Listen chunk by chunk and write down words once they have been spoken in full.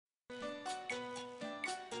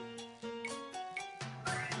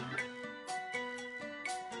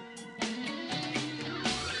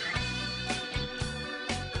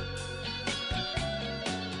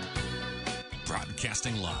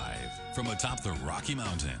Broadcasting live from atop the Rocky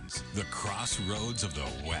Mountains, the crossroads of the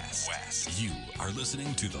West. You are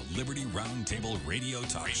listening to the Liberty Roundtable Radio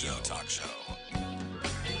Talk Show.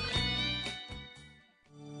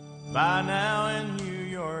 By now in New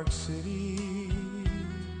York City,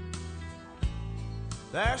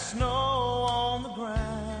 there's snow on the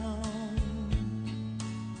ground,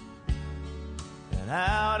 and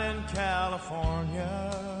out in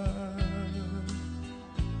California,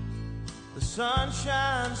 the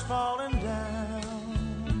sunshine's falling down.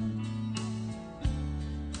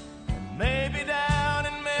 And maybe down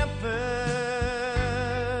in Memphis,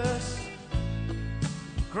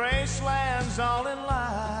 Graceland's all in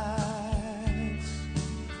lights.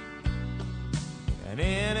 And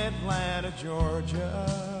in Atlanta,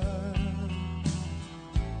 Georgia,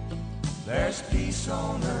 there's peace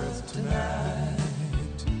on earth tonight.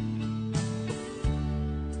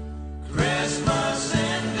 Christmas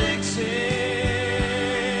in Dixie.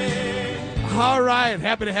 All right,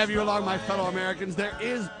 happy to have you along, my fellow Americans. There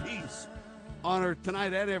is peace on earth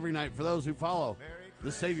tonight and every night for those who follow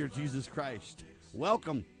the Savior Jesus Christ.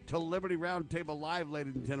 Welcome to Liberty Roundtable Live,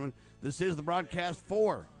 ladies and gentlemen. This is the broadcast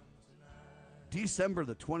for December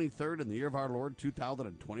the 23rd in the year of our Lord,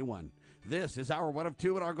 2021. This is our one of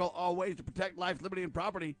two, and our goal always to protect life, liberty, and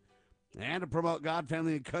property, and to promote God,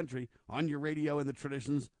 family, and country on your radio in the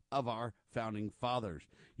traditions of our founding fathers.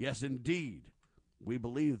 Yes, indeed, we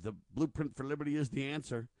believe the blueprint for liberty is the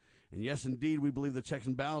answer. And yes, indeed, we believe the checks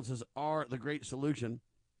and balances are the great solution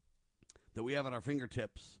that we have at our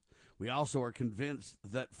fingertips. We also are convinced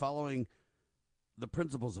that following the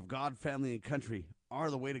principles of God, family, and country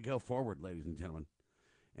are the way to go forward, ladies and gentlemen.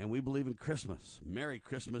 And we believe in Christmas. Merry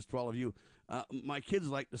Christmas to all of you. My kids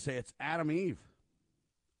like to say it's Adam Eve.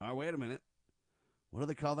 Oh, wait a minute. What do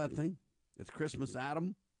they call that thing? It's Christmas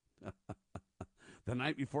Adam? The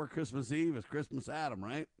night before Christmas Eve is Christmas Adam,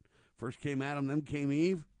 right? First came Adam, then came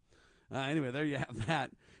Eve. Anyway, there you have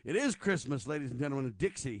that. It is Christmas, ladies and gentlemen, in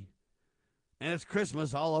Dixie. And it's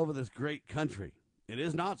Christmas all over this great country. It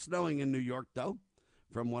is not snowing in New York, though.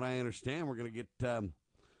 From what I understand, we're going to get,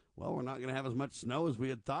 we're not going to have as much snow as we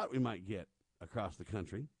had thought we might get across the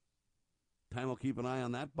country. Time will keep an eye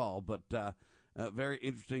on that ball, but very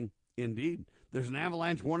interesting indeed. There's an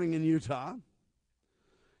avalanche warning in Utah.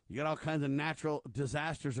 You got all kinds of natural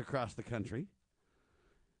disasters across the country.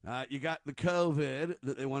 You got the COVID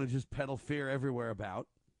that they want to just peddle fear everywhere about.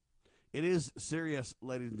 It is serious,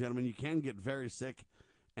 ladies and gentlemen. You can get very sick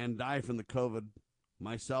and die from the COVID.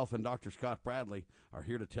 Myself and Dr. Scott Bradley are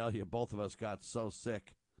here to tell you both of us got so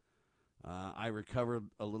sick. I recovered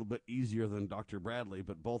a little bit easier than Dr. Bradley,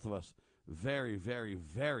 but both of us very, very,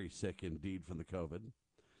 very sick indeed from the COVID.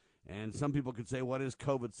 And some people could say, what is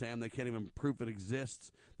COVID, Sam? They can't even prove it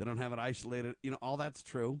exists. They don't have it isolated. You know, all that's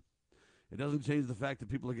true. It doesn't change the fact that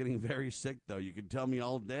people are getting very sick, though. You can tell me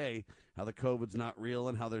all day how the COVID's not real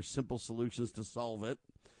and how there's simple solutions to solve it,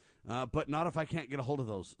 but not if I can't get a hold of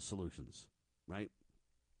those solutions, right?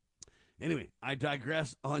 Anyway, I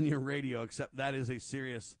digress on your radio, except that is a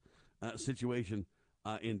serious situation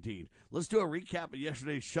indeed. Let's do a recap of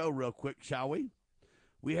yesterday's show real quick, shall we?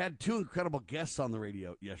 We had two incredible guests on the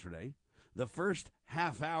radio yesterday. The first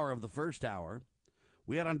half hour of the first hour,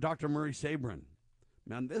 we had on Dr. Murray Sabrin.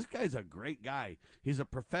 Man, this guy's a great guy. He's a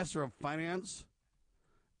professor of finance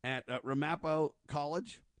at Ramapo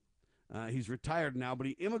College. He's retired now, but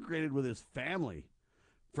he immigrated with his family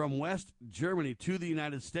from West Germany to the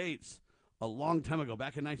United States a long time ago,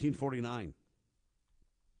 back in 1949.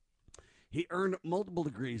 He earned multiple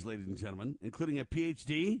degrees, ladies and gentlemen, including a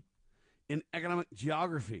Ph.D. in economic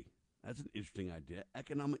geography. That's an interesting idea.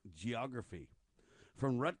 Economic geography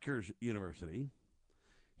from Rutgers University.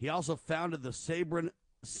 He also founded the Sabrin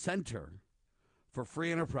Center for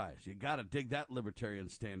Free Enterprise. You got to dig that libertarian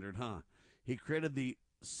standard, huh? He created the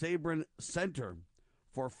Sabrin Center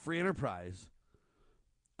for Free Enterprise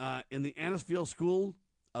in the Anisfield School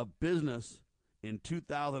of Business in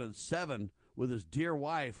 2007 with his dear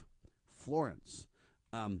wife, Florence.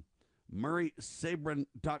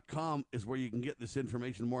 MurraySabrin.com is where you can get this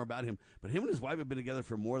information more about him. But him and his wife have been together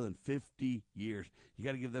for more than 50 years. You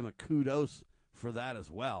got to give them a kudos for that as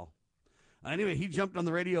well. Anyway, he jumped on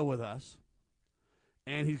the radio with us,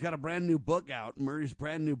 and he's got a brand new book out. Murray's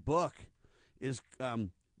brand new book is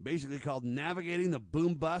basically called Navigating the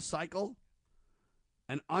Boom Bust Cycle,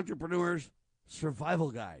 an Entrepreneur's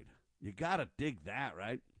Survival Guide. You got to dig that,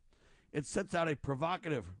 right? It sets out a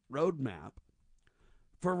provocative roadmap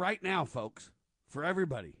for right now, folks, for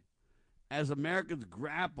everybody, as Americans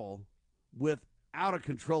grapple with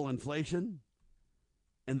out-of-control inflation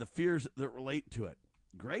and the fears that relate to it.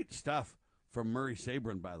 Great stuff from Murray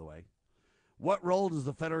Sabrin, by the way. What role does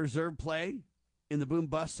the Federal Reserve play in the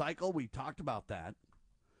boom-bust cycle? We talked about that.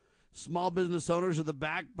 Small business owners are the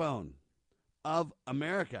backbone of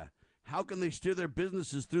America. How can they steer their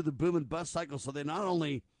businesses through the boom and bust cycle so they not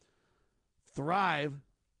only thrive,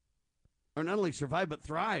 or not only survive, but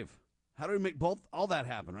thrive? How do we make all that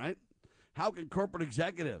happen, right? How can corporate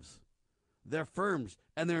executives, their firms,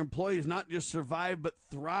 and their employees not just survive, but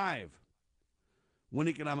thrive when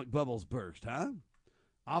economic bubbles burst, huh?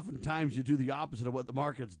 Oftentimes you do the opposite of what the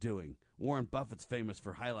market's doing. Warren Buffett's famous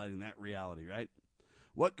for highlighting that reality, right?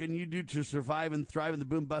 What can you do to survive and thrive in the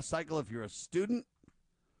boom-bust cycle if you're a student?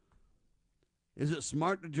 Is it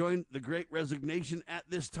smart to join the Great Resignation at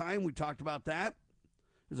this time? We talked about that.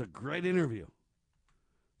 It was a great interview.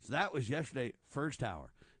 So that was yesterday, first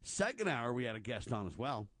hour. Second hour, we had a guest on as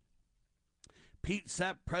well. Pete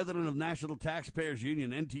Sepp, president of National Taxpayers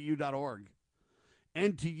Union, NTU.org.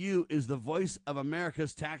 NTU is the voice of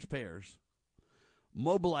America's taxpayers,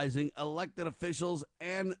 mobilizing elected officials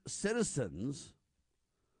and citizens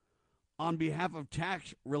on behalf of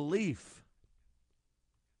tax relief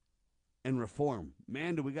and reform.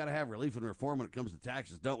 Man, do we got to have relief and reform when it comes to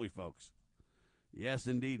taxes, don't we, folks? Yes,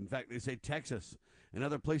 indeed. In fact, they say Texas and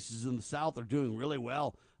other places in the South are doing really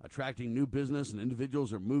well, attracting new business, and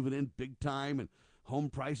individuals are moving in big time, and home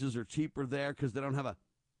prices are cheaper there because they don't have a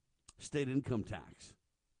state income tax.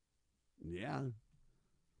 Yeah.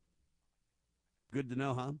 Good to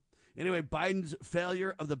know, huh? Anyway, Biden's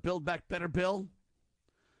failure of the Build Back Better bill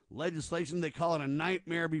legislation, they call it a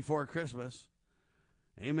nightmare before Christmas.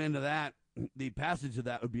 Amen to that. The passage of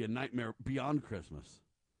that would be a nightmare beyond Christmas.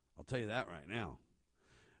 I'll tell you that right now.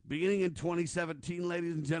 Beginning in 2017,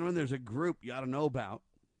 ladies and gentlemen, there's a group you ought to know about.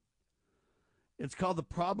 It's called the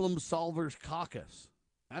Problem Solvers Caucus.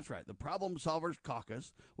 That's right. The Problem Solvers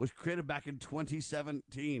Caucus was created back in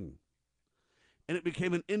 2017. And it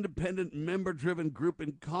became an independent, member-driven group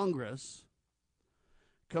in Congress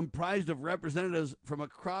comprised of representatives from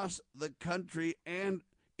across the country and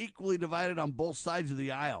equally divided on both sides of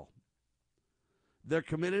the aisle. They're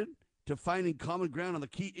committed to finding common ground on the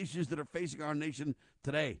key issues that are facing our nation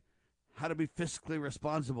today, how to be fiscally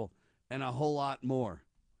responsible, and a whole lot more.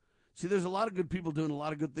 See, there's a lot of good people doing a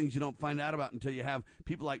lot of good things you don't find out about until you have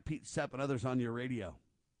people like Pete Sepp and others on your radio.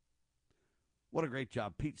 What a great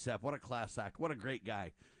job, Pete Sepp. What a class act. What a great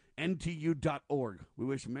guy. NTU.org. We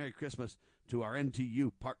wish a Merry Christmas to our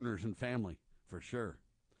NTU partners and family, for sure.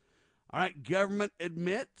 All right, government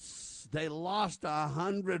admits they lost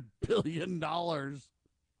 $100 billion.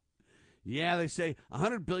 Yeah, they say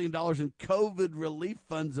 $100 billion in COVID relief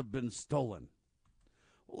funds have been stolen.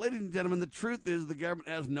 Well, ladies and gentlemen, the truth is the government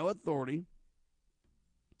has no authority,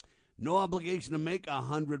 no obligation to make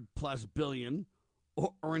 $100+ billion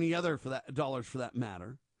or any other dollars for that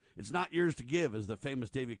matter. It's not yours to give, as the famous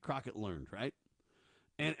Davy Crockett learned, right?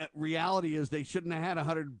 And reality is they shouldn't have had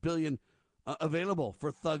 $100 billion available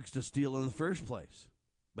for thugs to steal in the first place.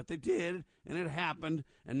 But they did, and it happened,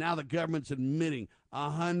 and now the government's admitting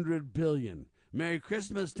 $100 billion. Merry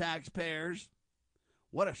Christmas, taxpayers.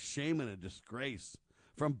 What a shame and a disgrace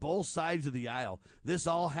from both sides of the aisle. This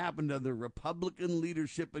all happened under Republican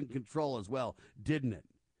leadership and control as well, didn't it?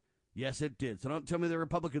 Yes, it did. So don't tell me the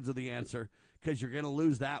Republicans are the answer, because you're going to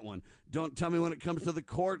lose that one. Don't tell me when it comes to the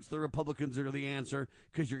courts the Republicans are the answer,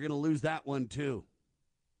 because you're going to lose that one too.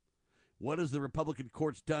 What has the Republican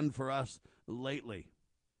courts done for us lately?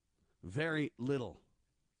 Very little.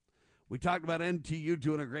 We talked about NTU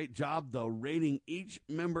doing a great job, though, rating each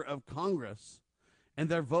member of Congress and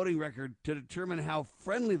their voting record to determine how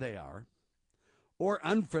friendly they are, or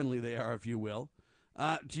unfriendly they are, if you will,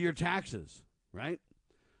 to your taxes, right?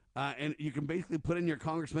 And you can basically put in your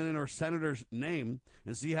congressman or senator's name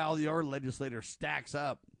and see how your legislator stacks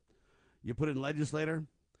up. You put in legislator,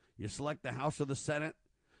 you select the House or the Senate,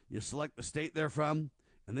 you select the state they're from,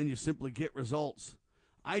 and then you simply get results.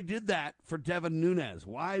 I did that for Devin Nunes.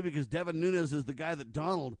 Why? Because Devin Nunes is the guy that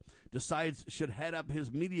Donald decides should head up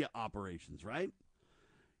his media operations, right?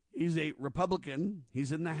 He's a Republican.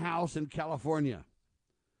 He's in the House in California.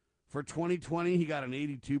 For 2020, he got an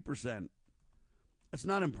 82%. That's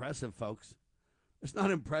not impressive, folks. It's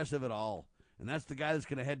not impressive at all. And that's the guy that's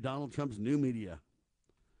going to head Donald Trump's new media.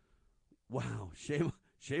 Wow.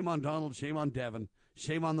 Shame on Donald. Shame on Devin.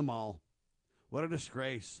 Shame on them all. What a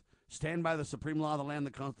disgrace. Stand by the supreme law of the land,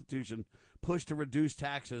 the Constitution. Push to reduce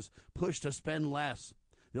taxes. Push to spend less.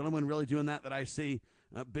 The only one really doing that I see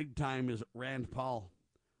big time is Rand Paul.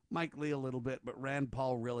 Mike Lee a little bit, but Rand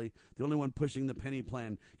Paul really, the only one pushing the penny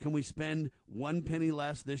plan. Can we spend 1 penny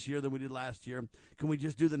less this year than we did last year? Can we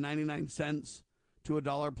just do the 99 cents to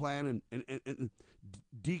 $1 plan and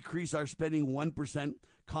decrease our spending 1%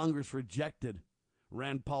 Congress rejected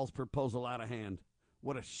Rand Paul's proposal out of hand.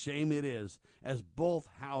 What a shame it is, as both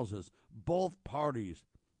houses, both parties,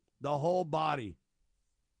 the whole body,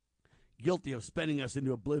 guilty of spending us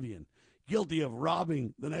into oblivion, guilty of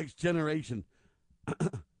robbing the next generation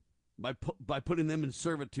by putting them in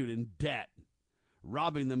servitude, in debt,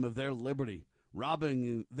 robbing them of their liberty,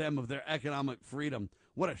 robbing them of their economic freedom.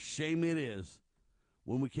 What a shame it is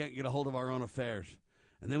when we can't get a hold of our own affairs.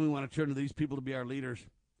 And then we want to turn to these people to be our leaders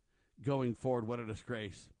going forward. What a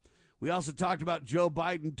disgrace. We also talked about Joe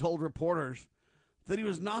Biden told reporters that he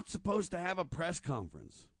was not supposed to have a press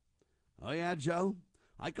conference. Oh, yeah, Joe?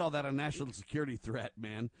 I call that a national security threat,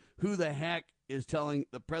 man. Who the heck is telling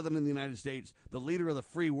the President of the United States, the leader of the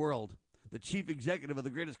free world, the chief executive of the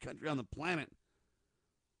greatest country on the planet,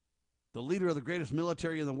 the leader of the greatest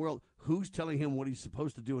military in the world, who's telling him what he's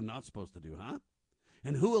supposed to do and not supposed to do, huh?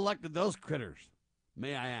 And who elected those critters,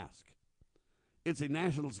 may I ask? It's a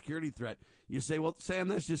national security threat. You say, well, Sam,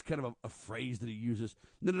 that's just kind of a phrase that he uses.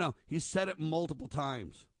 No. He said it multiple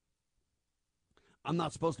times. I'm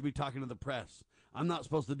not supposed to be talking to the press. I'm not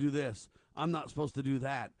supposed to do this. I'm not supposed to do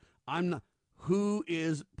that. I'm not. Who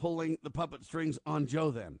is pulling the puppet strings on Joe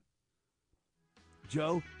then?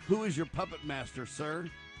 Joe, who is your puppet master, sir?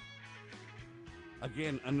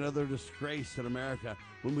 Again, another disgrace in America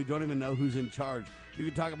when we don't even know who's in charge. You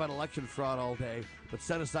can talk about election fraud all day, but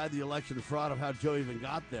set aside the election fraud of how Joe even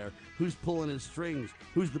got there. Who's pulling his strings?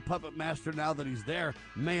 Who's the puppet master now that he's there?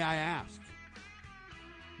 May I ask?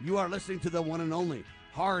 You are listening to the one and only,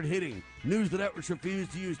 hard-hitting, news the networks refuse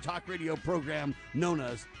to use talk radio program known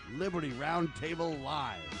as Liberty Roundtable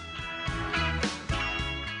Live.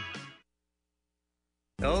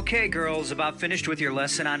 Okay, girls, about finished with your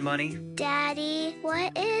lesson on money? Daddy,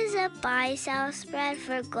 what is a buy-sell spread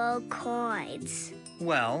for gold coins?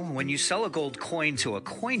 Well, when you sell a gold coin to a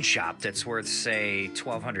coin shop that's worth, say,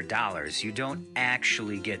 $1,200, you don't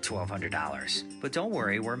actually get $1,200. But don't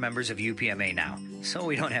worry, we're members of UPMA now, so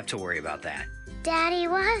we don't have to worry about that. Daddy,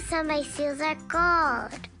 what if some of my seals are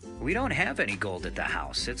gold? We don't have any gold at the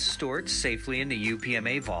house. It's stored safely in the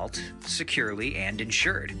UPMA vault, securely and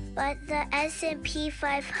insured. But the S&P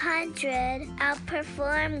 500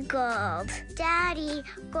 outperformed gold. Daddy,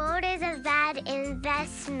 gold is a bad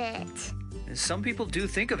investment. Some people do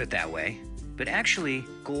think of it that way, but actually,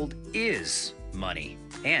 gold is money.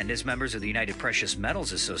 And as members of the United Precious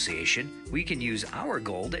Metals Association, we can use our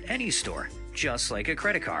gold at any store, just like a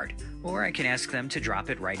credit card. Or I can ask them to drop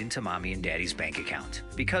it right into Mommy and Daddy's bank account,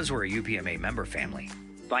 because we're a UPMA member family.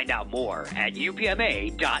 Find out more at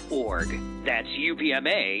upma.org. That's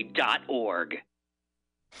upma.org.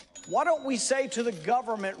 Why don't we say to the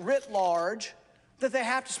government writ large that they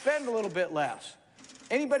have to spend a little bit less?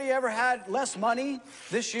 Anybody ever had less money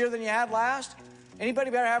this year than you had last? Anybody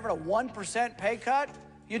ever having a 1% pay cut?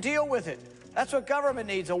 You deal with it. That's what government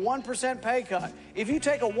needs, a 1% pay cut. If you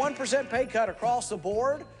take a 1% pay cut across the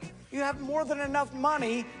board, you have more than enough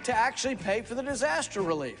money to actually pay for the disaster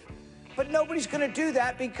relief. But nobody's going to do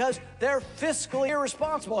that because they're fiscally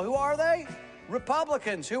irresponsible. Who are they?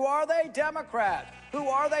 Republicans. Who are they? Democrats. Who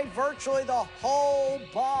are they? Virtually the whole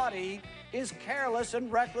body is careless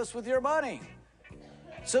and reckless with your money.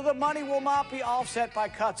 So the money will not be offset by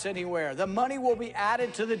cuts anywhere. The money will be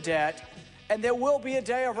added to the debt, and there will be a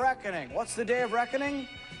day of reckoning. What's the day of reckoning?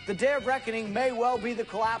 The day of reckoning may well be the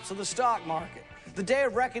collapse of the stock market. The day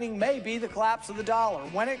of reckoning may be the collapse of the dollar.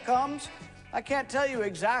 When it comes, I can't tell you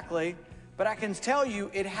exactly, but I can tell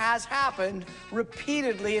you it has happened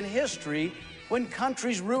repeatedly in history when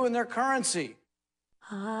countries ruin their currency.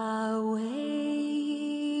 Away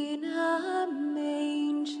in a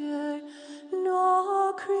manger,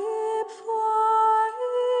 no crib for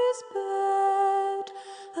his bed,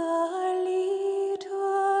 the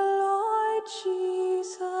little Lord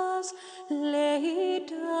Jesus laid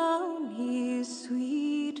down his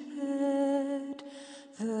sweet head.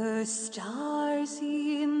 The stars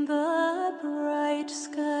in the bright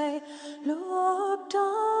sky looked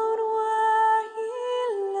down where he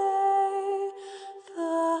lay,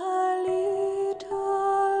 the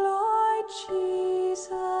little Lord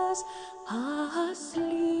Jesus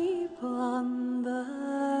asleep on the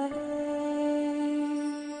hay.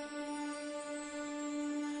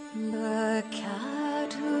 The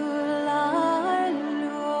cattle are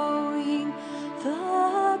lowing,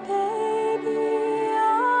 the baby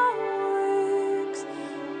awakes,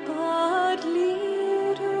 but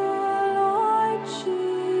little Lord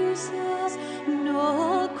Jesus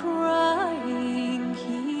no crying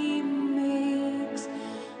he makes.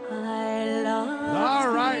 I love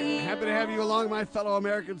All right. thee. Happy to have you along, my fellow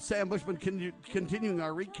Americans. Sam Bushman continuing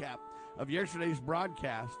our recap of yesterday's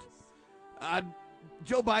broadcast.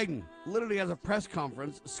 Joe Biden literally has a press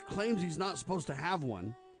conference, claims he's not supposed to have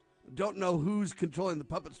one. Don't know who's controlling the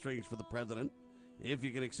puppet strings for the president, if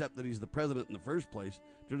you can accept that he's the president in the first place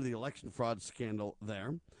due to the election fraud scandal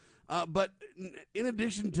there. But in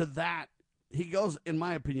addition to that, he goes, in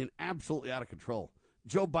my opinion, absolutely out of control.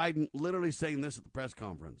 Joe Biden literally saying this at the press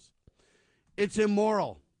conference. It's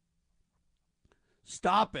immoral.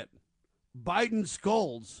 Stop it. Biden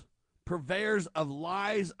scolds purveyors of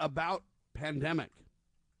lies about pandemic.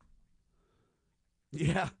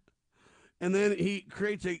 Yeah. And then he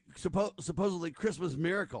creates a supposedly Christmas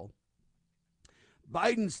miracle.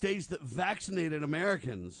 Biden states that vaccinated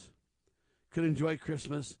Americans could enjoy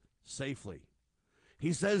Christmas safely.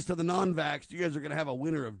 He says to the non-vaxxed, you guys are going to have a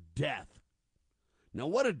winter of death. Now,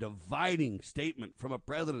 what a dividing statement from a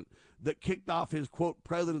president that kicked off his, quote,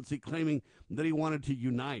 presidency claiming that he wanted to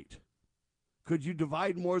unite. Could you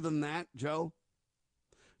divide more than that, Joe?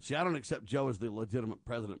 See, I don't accept Joe as the legitimate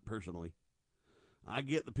president personally. I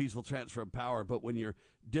get the peaceful transfer of power, but when you're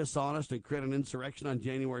dishonest and create an insurrection on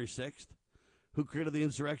January 6th, who created the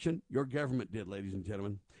insurrection? Your government did, ladies and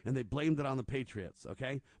gentlemen. And they blamed it on the patriots,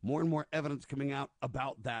 okay? More and more evidence coming out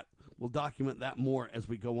about that. We'll document that more as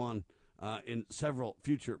we go on in several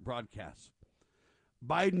future broadcasts.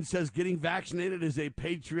 Biden says getting vaccinated is a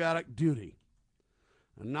patriotic duty.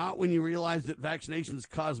 And not when you realize that vaccinations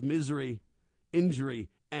cause misery, injury,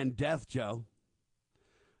 and death, Joe.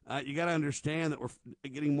 You got to understand that we're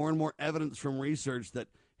getting more and more evidence from research that,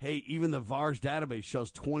 hey, even the VAERS database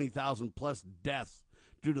shows 20,000 plus deaths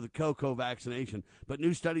due to the COCO vaccination. But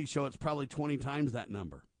new studies show it's probably 20 times that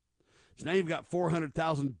number. So now you've got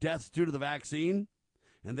 400,000 deaths due to the vaccine,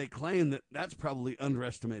 and they claim that that's probably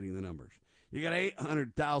underestimating the numbers. You got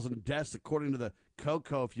 800,000 deaths according to the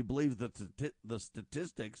COCO, if you believe the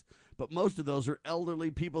statistics, but most of those are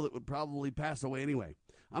elderly people that would probably pass away anyway.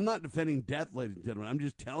 I'm not defending death, ladies and gentlemen. I'm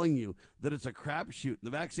just telling you that it's a crapshoot. The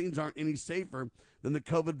vaccines aren't any safer than the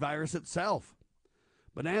COVID virus itself.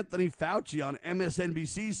 But Anthony Fauci on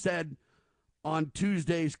MSNBC said on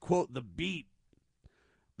Tuesday's, quote, The Beat,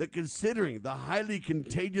 that considering the highly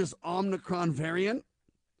contagious Omicron variant,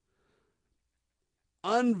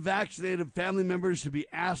 unvaccinated family members should be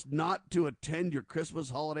asked not to attend your Christmas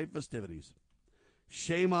holiday festivities.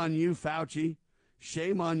 Shame on you, Fauci.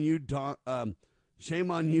 Shame on you,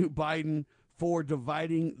 shame on you, Biden, for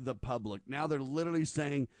dividing the public. Now they're literally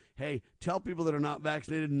saying, hey, tell people that are not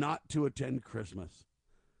vaccinated not to attend Christmas.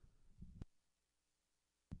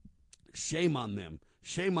 Shame on them.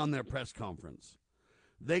 Shame on their press conference.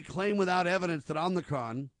 They claim without evidence that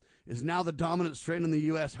Omicron is now the dominant strain in the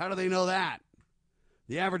U.S. How do they know that?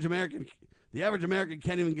 The average American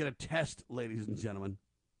can't even get a test, ladies and gentlemen.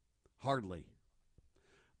 Hardly.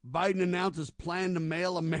 Biden announces plan to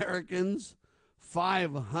mail Americans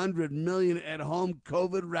 500 million at-home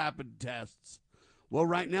COVID rapid tests. Well,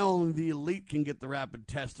 right now, only the elite can get the rapid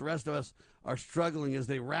test. The rest of us are struggling as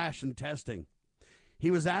they ration testing.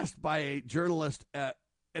 He was asked by a journalist at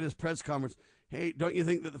his press conference, hey, don't you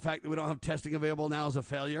think that the fact that we don't have testing available now is a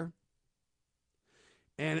failure?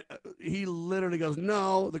 And he literally goes,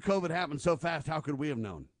 no, the COVID happened so fast, how could we have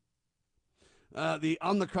known? The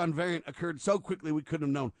Omicron variant occurred so quickly we couldn't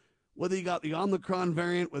have known. Whether you got the Omicron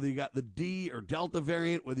variant, whether you got the D or Delta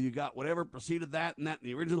variant, whether you got whatever preceded that and that in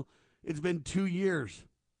the original, it's been 2 years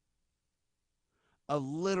of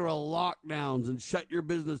literal lockdowns and shut your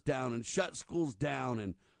business down and shut schools down.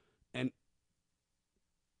 And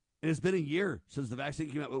it's been a year since the vaccine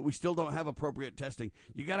came out, but we still don't have appropriate testing.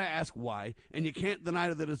 You got to ask why, and you can't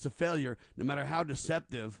deny that it's a failure, no matter how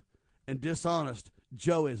deceptive and dishonest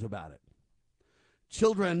Joe is about it.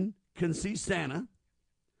 Children can see Santa,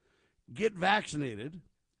 get vaccinated,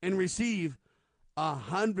 and receive a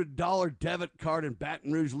 $100 debit card in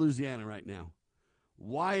Baton Rouge, Louisiana right now.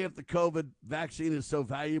 Why, if the COVID vaccine is so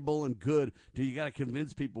valuable and good, do you got to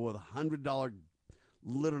convince people with $100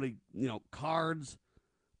 literally, cards?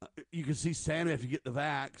 You can see Santa if you get the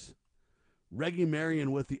vax. Reggie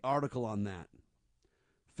Marion with the article on that.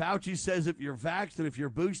 Fauci says if you're vaxxed and if you're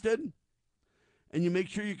boosted and you make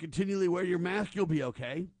sure you continually wear your mask, you'll be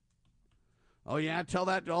okay. Oh, yeah, tell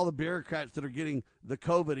that to all the bureaucrats that are getting the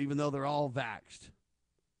COVID even though they're all vaxxed.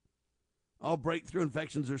 All breakthrough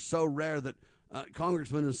infections are so rare that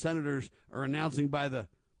congressmen and senators are announcing by the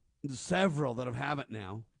several that have it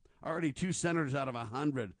now. Already 2 senators out of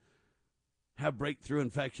 100 have breakthrough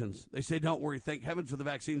infections. They say, don't worry, thank heavens for the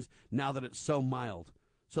vaccines now that it's so mild.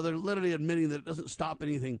 So they're literally admitting that it doesn't stop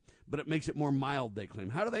anything, but it makes it more mild, they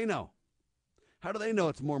claim. How do they know? How do they know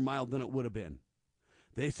it's more mild than it would have been?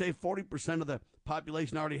 They say 40% of the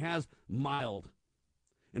population already has mild.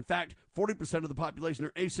 In fact, 40% of the population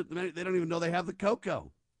are asymptomatic. They don't even know they have the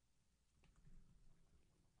cocoa.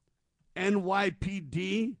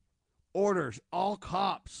 NYPD orders all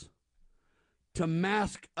cops to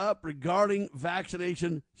mask up regarding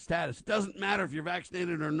vaccination status. Doesn't matter if you're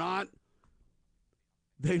vaccinated or not.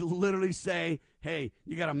 They literally say, hey,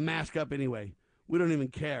 you got to mask up anyway. We don't even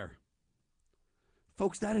care.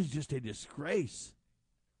 Folks, that is just a disgrace.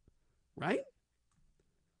 Right?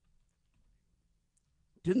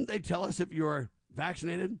 Didn't they tell us if you were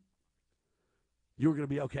vaccinated, you were going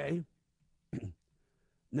to be okay?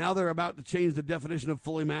 Now they're about to change the definition of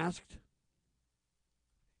fully masked.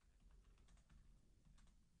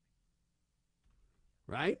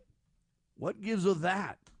 Right? What gives with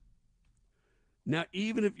that? Now,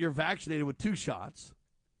 even if you're vaccinated with 2 shots,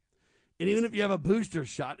 and even if you have a booster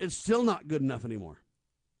shot, it's still not good enough anymore.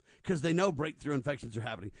 Because they know breakthrough infections are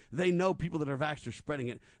happening. They know people that are vaxxed are spreading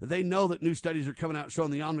it. They know that new studies are coming out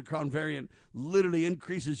showing the Omicron variant literally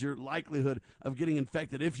increases your likelihood of getting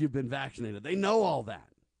infected if you've been vaccinated. They know all that.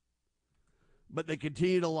 But they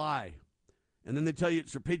continue to lie. And then they tell you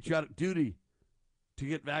it's your patriotic duty to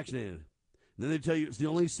get vaccinated. And then they tell you it's the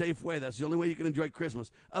only safe way. That's the only way you can enjoy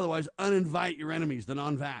Christmas. Otherwise, uninvite your enemies, the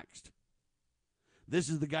non-vaxxed. This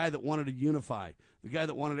is the guy that wanted to unify. The guy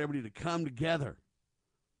that wanted everybody to come together.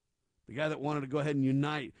 The guy that wanted to go ahead and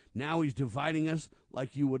unite. Now he's dividing us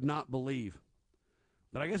like you would not believe.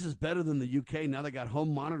 But I guess it's better than the UK. Now they got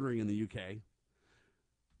home monitoring in the UK.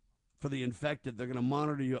 For the infected, they're going to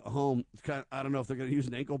monitor you at home. It's kind of, I don't know if they're going to use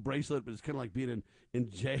an ankle bracelet, but it's kind of like being in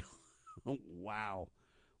jail. Wow.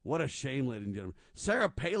 What a shame, ladies and gentlemen. Sarah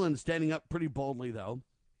Palin standing up pretty boldly, though.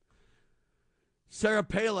 Sarah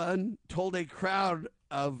Palin told a crowd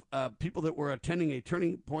of people that were attending a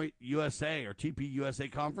Turning Point USA or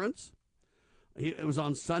TPUSA conference. It was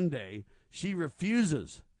on Sunday. She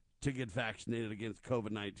refuses to get vaccinated against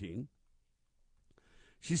COVID-19.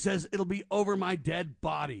 She says, it'll be over my dead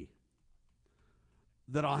body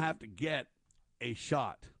that I'll have to get a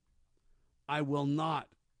shot. I will not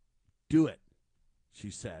do it, she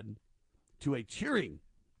said, to a cheering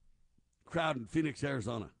crowd in Phoenix,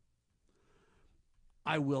 Arizona.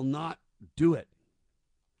 I will not do it.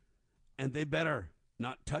 And they better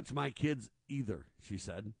not touch my kids either, she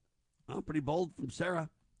said. Well, pretty bold from Sarah.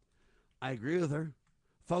 I agree with her.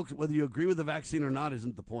 Folks, whether you agree with the vaccine or not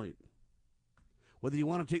isn't the point. Whether you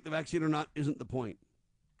want to take the vaccine or not isn't the point.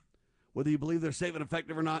 Whether you believe they're safe and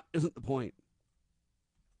effective or not isn't the point.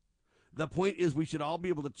 The point is we should all be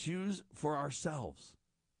able to choose for ourselves.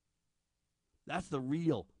 That's the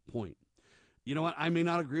real point. You know what? I may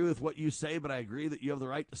not agree with what you say, but I agree that you have the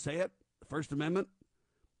right to say it. The First Amendment,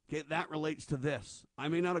 okay, that relates to this. I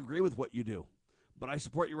may not agree with what you do, but I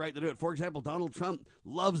support your right to do it. For example, Donald Trump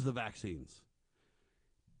loves the vaccines.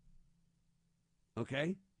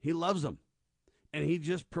 Okay? He loves them. And he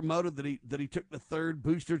just promoted that he took the 3rd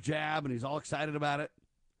booster jab, and he's all excited about it.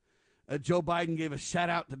 Joe Biden gave a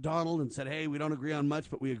shout-out to Donald and said, hey, we don't agree on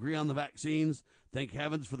much, but we agree on the vaccines. Thank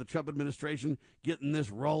heavens for the Trump administration getting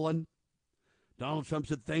this rolling. Donald Trump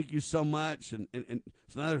said, thank you so much. And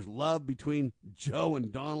so now there's love between Joe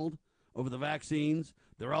and Donald over the vaccines.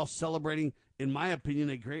 They're all celebrating, in my opinion,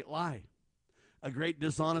 a great lie, a great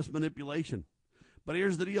dishonest manipulation. But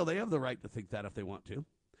here's the deal. They have the right to think that if they want to.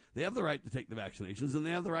 They have the right to take the vaccinations, and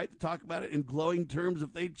they have the right to talk about it in glowing terms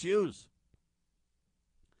if they choose.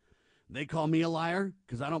 They call me a liar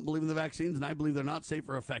because I don't believe in the vaccines, and I believe they're not safe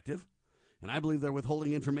or effective. And I believe they're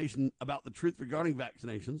withholding information about the truth regarding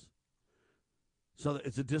vaccinations. So that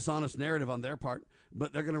it's a dishonest narrative on their part.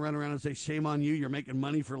 But they're going to run around and say, shame on you, you're making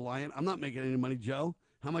money for lying. I'm not making any money, Joe.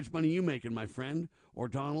 How much money are you making, my friend? Or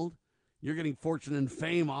Donald? You're getting fortune and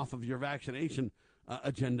fame off of your vaccination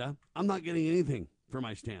agenda. I'm not getting anything for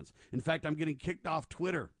my stance. In fact, I'm getting kicked off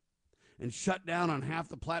Twitter and shut down on half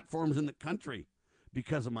the platforms in the country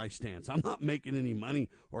because of my stance. I'm not making any money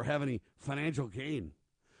or have any financial gain.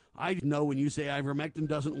 I know when you say ivermectin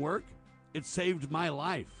doesn't work, it saved my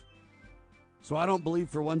life. So I don't believe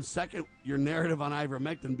for 1 second your narrative on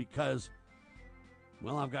ivermectin because,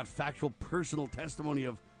 well, I've got factual personal testimony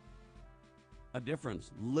of a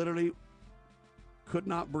difference. Literally could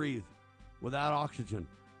not breathe without oxygen.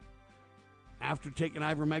 After taking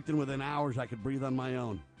ivermectin, within hours, I could breathe on my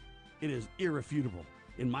own. It is irrefutable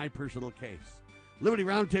in my personal case. Liberty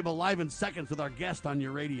Roundtable live in seconds with our guest on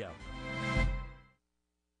your radio.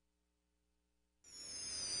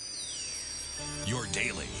 Your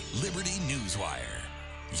daily Liberty News Wire.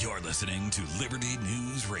 You're listening to Liberty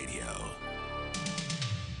News Radio.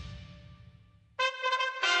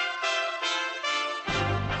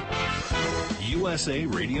 You USA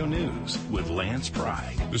Radio News with Lance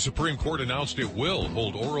Pride. The Supreme Court announced it will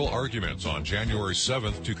hold oral arguments on January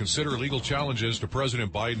 7th to consider legal challenges to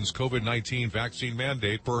President Biden's COVID-19 vaccine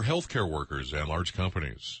mandate for healthcare workers and large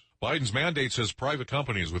companies. Biden's mandate says private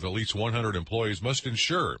companies with at least 100 employees must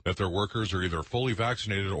ensure that their workers are either fully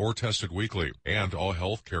vaccinated or tested weekly, and all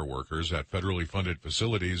healthcare workers at federally funded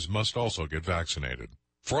facilities must also get vaccinated.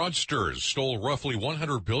 Fraudsters stole roughly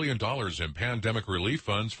 $100 billion in pandemic relief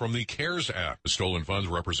funds from the CARES Act. The stolen funds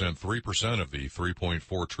represent 3% of the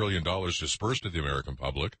 $3.4 trillion dispersed to the American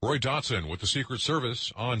public. Roy Dotson with the Secret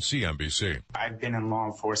Service on CNBC. I've been in law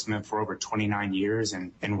enforcement for over 29 years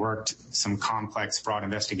and worked some complex fraud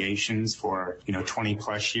investigations for, 20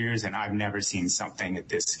 plus years, and I've never seen something at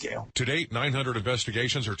this scale. To date, 900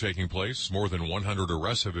 investigations are taking place, more than 100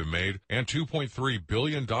 arrests have been made, and $2.3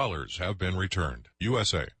 billion have been returned.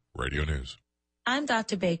 USA Radio News. I'm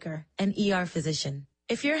Dr. Baker, an ER physician.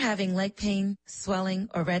 If you're having leg pain, swelling,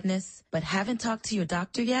 or redness, but haven't talked to your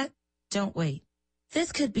doctor yet, don't wait.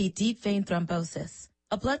 This could be deep vein thrombosis,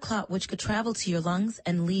 a blood clot which could travel to your lungs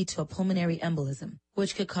and lead to a pulmonary embolism,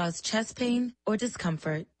 which could cause chest pain or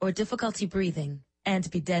discomfort or difficulty breathing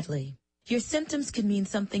and be deadly. Your symptoms could mean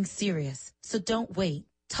something serious, so don't wait.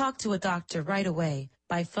 Talk to a doctor right away,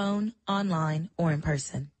 by phone, online, or in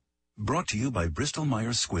person. Brought to you by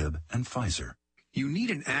Bristol-Myers Squibb and Pfizer. You need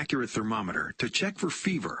an accurate thermometer to check for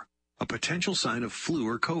fever, a potential sign of flu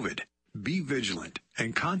or COVID. Be vigilant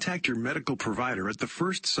and contact your medical provider at the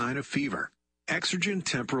first sign of fever. Exergen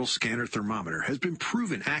Temporal Scanner Thermometer has been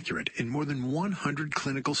proven accurate in more than 100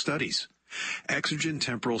 clinical studies. Exergen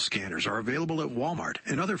Temporal Scanners are available at Walmart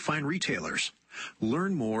and other fine retailers.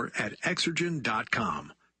 Learn more at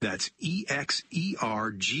Exergen.com. That's EXERGEN.com.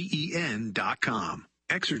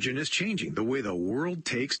 Exergen is changing the way the world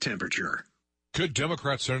takes temperature. Could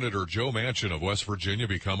Democrat Senator Joe Manchin of West Virginia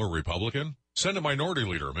become a Republican? Senate Minority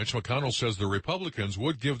Leader Mitch McConnell says the Republicans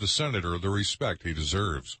would give the senator the respect he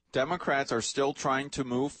deserves. Democrats are still trying to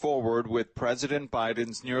move forward with President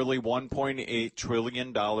Biden's nearly $1.8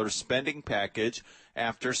 trillion spending package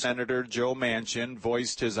after Senator Joe Manchin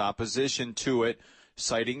voiced his opposition to it,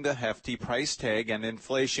 citing the hefty price tag and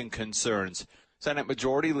inflation concerns. Senate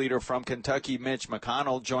Majority Leader from Kentucky Mitch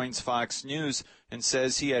McConnell joins Fox News and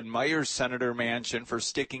says he admires Senator Manchin for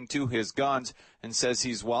sticking to his guns and says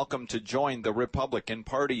he's welcome to join the Republican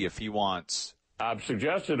Party if he wants. I've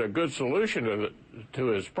suggested a good solution to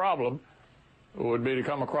his problem would be to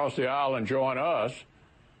come across the aisle and join us,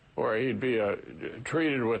 where he'd be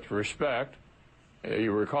treated with respect.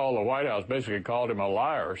 You recall the White House basically called him a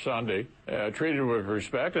liar Sunday, treated with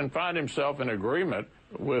respect, and find himself in agreement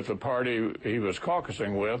with the party he was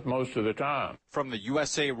caucusing with most of the time. From the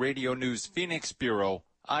USA Radio News Phoenix Bureau,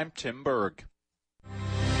 I'm Tim Berg.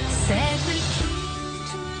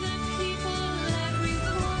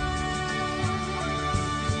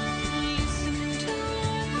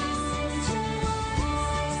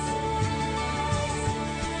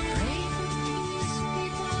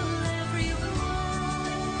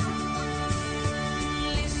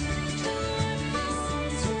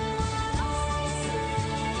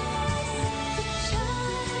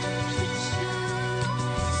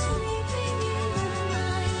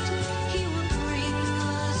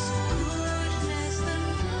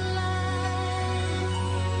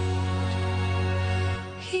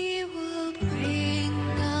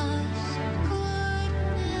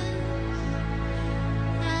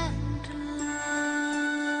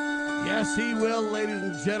 Yes, he will, ladies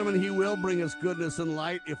and gentlemen. He will bring us goodness and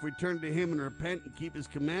light if we turn to him and repent and keep his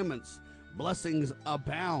commandments. Blessings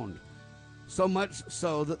abound. So much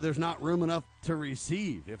so that there's not room enough to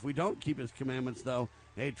receive. If we don't keep his commandments, though,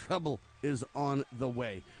 hey, trouble is on the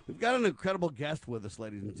way. We've got an incredible guest with us,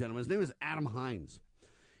 ladies and gentlemen. His name is Adam Hines.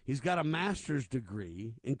 He's got a master's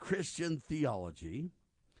degree in Christian theology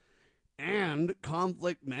and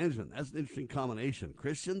conflict management. That's an interesting combination.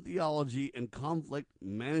 Christian theology and conflict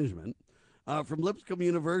management from Lipscomb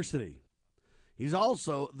University. He's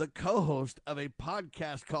also the co-host of a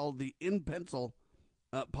podcast called the In Pencil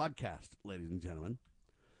podcast, ladies and gentlemen.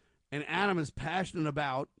 And Adam is passionate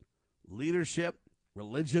about leadership,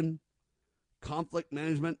 religion, conflict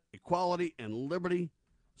management, equality, and liberty.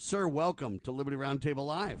 Sir, welcome to Liberty Roundtable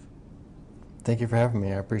Live. Thank you for having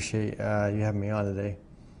me. I appreciate you having me on today.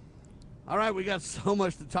 All right, we got so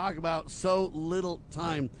much to talk about, so little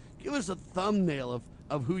time. Give us a thumbnail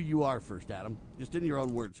of who you are first, Adam. Just in your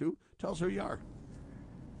own words. Tell us who you are.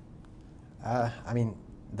 I mean,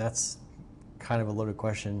 that's kind of a loaded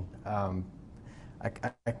question. I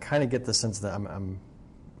kind of get the sense that I'm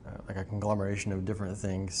like a conglomeration of different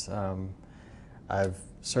things. I've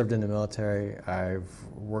served in the military. I've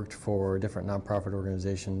worked for different nonprofit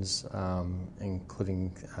organizations,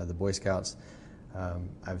 including the Boy Scouts.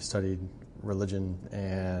 I've studied religion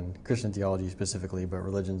and Christian theology specifically, but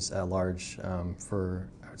religions at large for,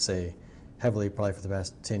 I would say, heavily probably for the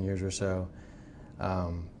past 10 years or so.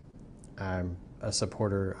 I'm a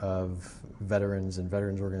supporter of veterans and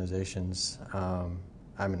veterans organizations. I'm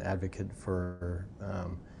an advocate for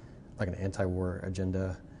like an anti-war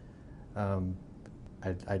agenda.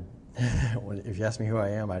 If you ask me who I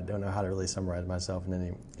am, I don't know how to really summarize myself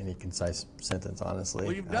in any concise sentence, honestly.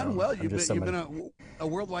 Well, you've done well. You've been a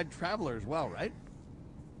worldwide traveler as well, right?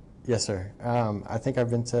 Yes, sir. I think I've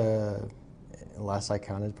been to, last I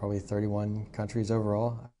counted, probably 31 countries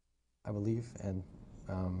overall, I believe. And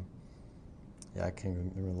yeah, I can't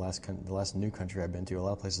even remember the last new country I've been to. A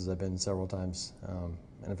lot of places I've been several times.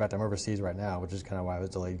 And in fact, I'm overseas right now, which is kind of why I was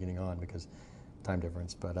delayed getting on, because time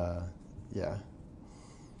difference. But yeah.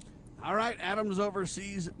 All right, Adam's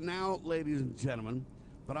overseas now, ladies and gentlemen.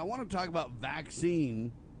 But I want to talk about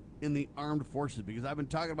vaccine in the armed forces, because I've been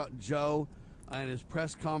talking about Joe and his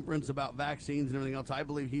press conference about vaccines and everything else. I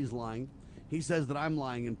believe he's lying. He says that I'm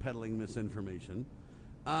lying and peddling misinformation.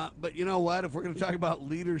 But you know what? If we're going to talk about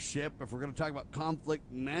leadership, if we're going to talk about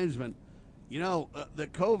conflict management, you know, the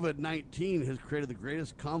COVID-19 has created the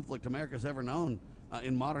greatest conflict America's ever known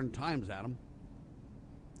in modern times, Adam.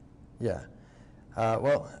 Yeah.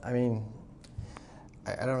 Well, I mean,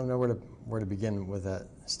 I don't know where to begin with that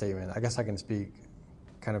statement. I guess I can speak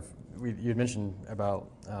kind of, you mentioned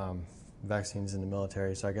about vaccines in the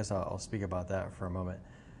military, so I guess I'll speak about that for a moment.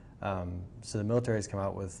 So the military has come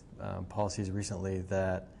out with policies recently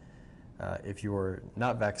that if you are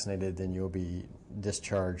not vaccinated, then you'll be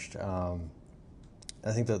discharged.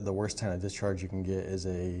 I think that the worst kind of discharge you can get is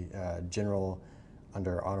a general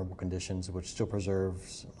under honorable conditions, which still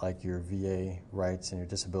preserves like your VA rights and your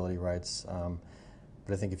disability rights.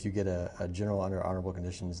 But I think if you get a general under honorable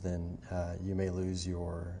conditions, then you may lose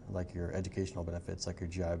your educational benefits, like your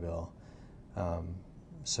GI Bill.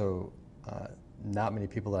 So not many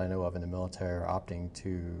people that I know of in the military are opting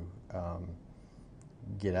to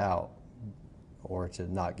get out or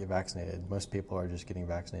to not get vaccinated. Most people are just getting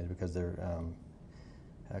vaccinated because they're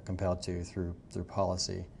compelled to through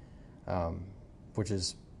policy, which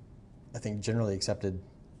is, I think, generally accepted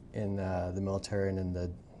in the military and in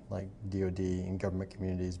the DOD and government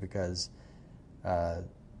communities, because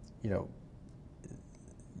you know,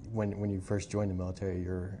 when you first join the military,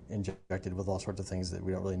 you're injected with all sorts of things that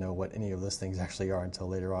we don't really know what any of those things actually are until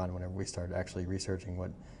later on, whenever we start actually researching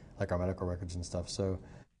what, like our medical records and stuff. So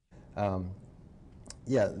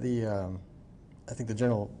yeah, I think the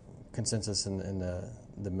general consensus in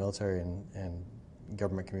the military and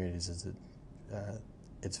government communities is that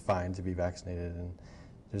it's fine to be vaccinated, and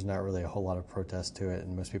there's not really a whole lot of protest to it,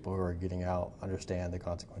 and most people who are getting out understand the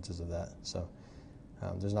consequences of that. So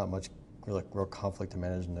there's not much real conflict to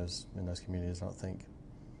manage in those communities, I don't think.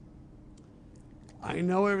 I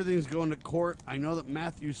know everything's going to court. I know that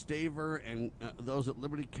Matthew Staver and those at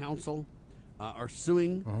Liberty Counsel are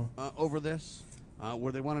suing over this,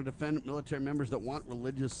 where they want to defend military members that want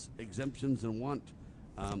religious exemptions and want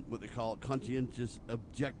what they call conscientious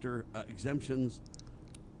objector exemptions.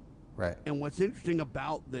 Right. And what's interesting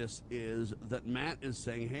about this is that Matt is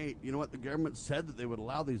saying, hey, you know what, the government said that they would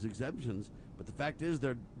allow these exemptions, but the fact is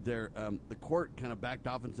the court kind of backed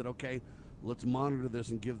off and said, okay, let's monitor this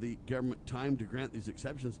and give the government time to grant these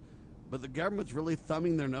exceptions. But the government's really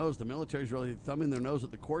thumbing their nose, the military's really thumbing their nose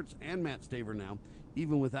at the courts and Matt Staver now,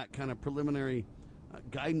 even with that kind of preliminary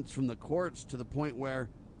guidance from the courts, to the point where,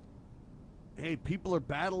 hey, people are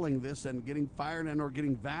battling this and getting fired and or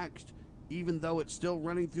getting vaxxed, even though it's still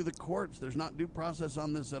running through the courts. There's not due process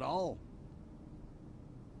on this at all.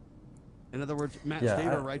 In other words, Matt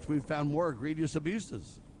Staver writes, we've found more egregious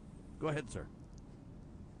abuses. Go ahead, sir.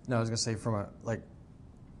 No, I was going to say, from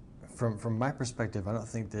my perspective, I don't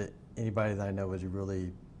think that anybody that I know is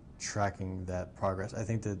really tracking that progress. I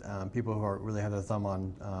think that people who really have their thumb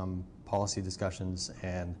on policy discussions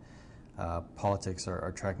and politics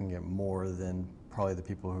are tracking it more than probably the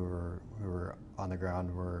people who are on the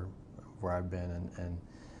ground where I've been, and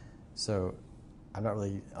so I'm not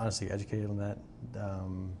really honestly educated on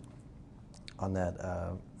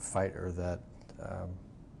that fight or that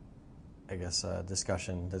I guess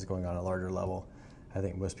discussion that's going on at a larger level. I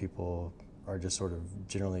think most people are just sort of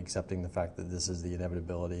generally accepting the fact that this is the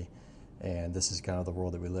inevitability and this is kind of the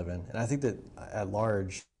world that we live in. And I think that at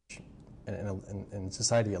large, in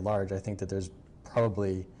society at large, I think that there's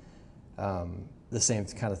probably the same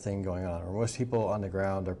kind of thing going on, where most people on the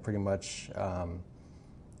ground are pretty much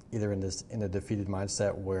either in a defeated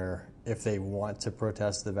mindset where if they want to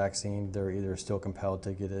protest the vaccine, they're either still compelled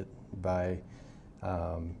to get it by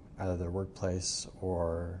either their workplace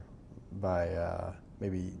or by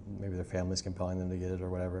maybe their family's compelling them to get it or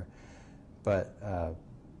whatever. But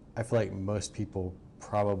I feel like most people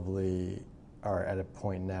probably are at a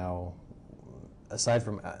point now, aside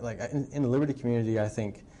from, like, in the liberty community, I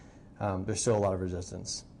think there's still a lot of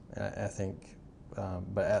resistance. I think,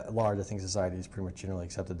 but at large, I think society is pretty much generally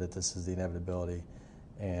accepted that this is the inevitability.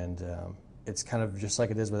 And it's kind of just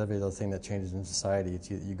like it is with every other thing that changes in society.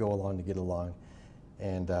 It's you go along to get along.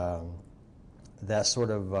 And that sort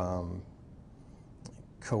of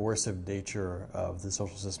coercive nature of the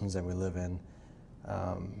social systems that we live in,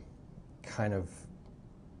 kind of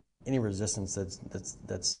any resistance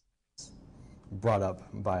that's brought up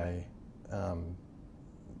by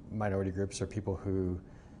minority groups or people who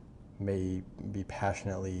may be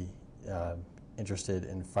passionately interested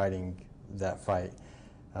in fighting that fight.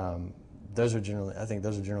 Those are generally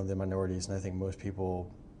the minorities, and I think most people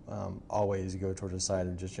always go towards the side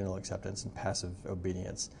of just general acceptance and passive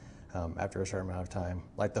obedience after a certain amount of time.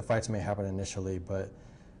 Like, the fights may happen initially, but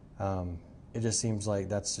it just seems like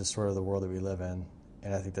that's just sort of the world that we live in,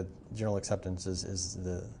 and I think that general acceptance is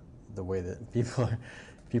the way that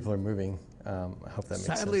people are moving. I hope that makes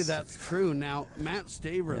sense. Sadly, that's true. Now, Matt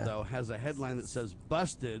Staver, though, has a headline that says,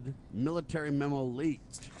 "Busted, military memo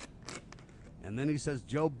leaked." And then he says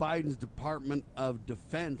Joe Biden's Department of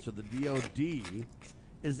Defense, or the DOD,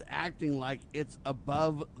 is acting like it's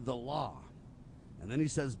above the law. And then he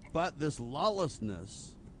says, but this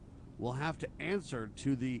lawlessness will have to answer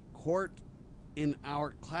to the court in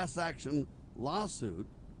our class action lawsuit,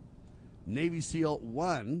 Navy SEAL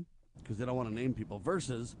 1, because they don't want to name people,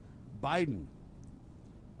 versus Biden.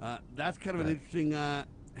 That's kind of an interesting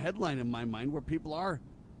headline in my mind, where people are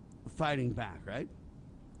fighting back, right?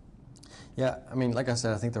 Yeah, I mean, like I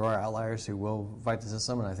said, I think there are outliers who will fight the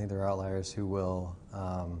system, and I think there are outliers who will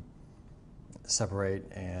separate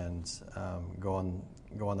and go on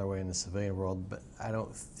their way in the civilian world. But I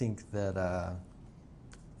don't think that I'll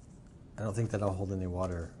hold any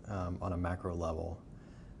water on a macro level.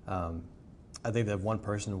 I think that if one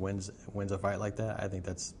person wins a fight like that, I think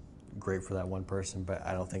that's great for that one person. But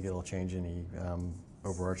I don't think it'll change any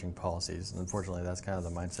overarching policies. And unfortunately, that's kind of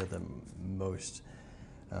the mindset that most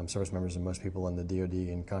service members and most people in the DoD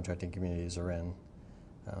and contracting communities are in,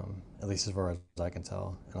 at least as far as I can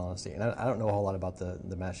tell, in honesty. And I don't know a whole lot about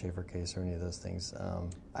the Matt Schaefer case or any of those things.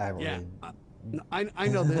 I haven't really. I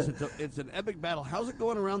know this. It's an epic battle. How's it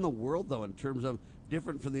going around the world, though, in terms of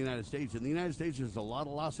different from the United States? In the United States, there's a lot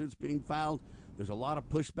of lawsuits being filed. There's a lot of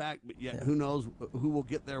pushback, but yet who knows who will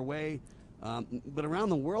get their way. But around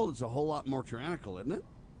the world, it's a whole lot more tyrannical, isn't it?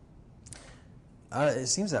 It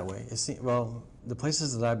seems that way. Well, the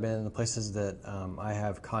places that I've been, the places that I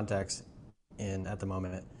have contacts in at the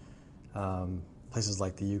moment, places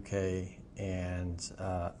like the UK and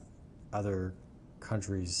other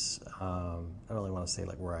countries, I don't really want to say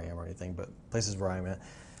like where I am or anything, but places where I'm at,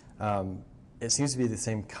 it seems to be the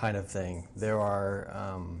same kind of thing. There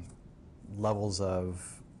are levels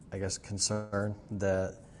of, I guess, concern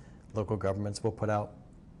that local governments will put out,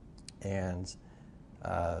 and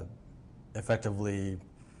effectively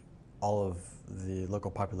all of the local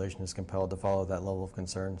population is compelled to follow that level of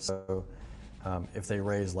concern. So if they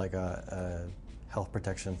raise like a health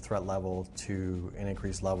protection threat level to an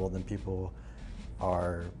increased level, then people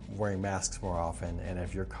are wearing masks more often, and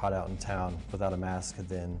if you're caught out in town without a mask,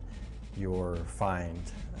 then you're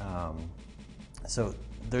fined. So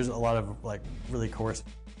there's a lot of like really coercive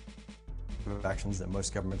actions that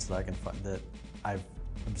most governments that I've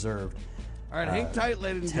observed. All right, hang tight,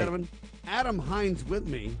 ladies and gentlemen. Adam Hines with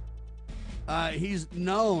me. He's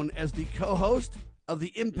known as the co-host of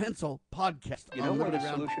the In Pencil podcast. You know where the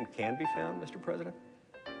solution can be found, Mr. President?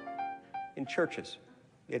 In churches,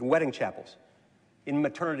 in wedding chapels, in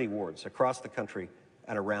maternity wards across the country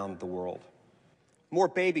and around the world. More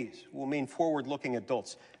babies will mean forward-looking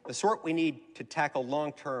adults, the sort we need to tackle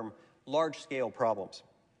long-term, large-scale problems.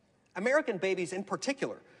 American babies in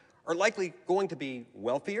particular are likely going to be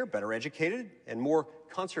wealthier, better educated, and more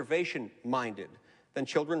conservation-minded than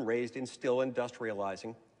children raised in still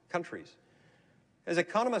industrializing countries. As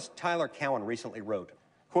economist Tyler Cowen recently wrote,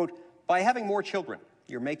 quote, "By having more children,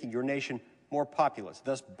 you're making your nation more populous,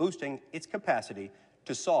 thus boosting its capacity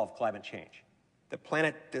to solve climate change. The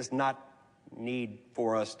planet does not need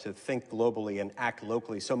for us to think globally and act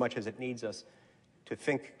locally so much as it needs us to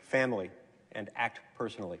think family and act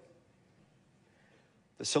personally.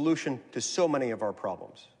 The solution to so many of our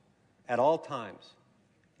problems, at all times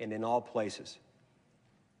and in all places,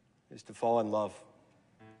 is to fall in love,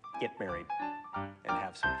 get married, and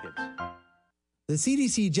have some kids. The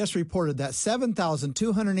CDC just reported that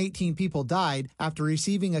 7,218 people died after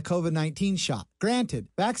receiving a COVID-19 shot. Granted,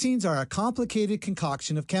 vaccines are a complicated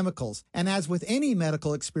concoction of chemicals, and as with any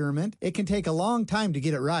medical experiment, it can take a long time to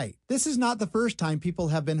get it right. This is not the first time people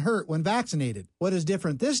have been hurt when vaccinated. What is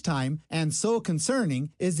different this time, and so concerning,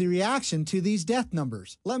 is the reaction to these death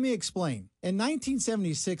numbers. Let me explain. In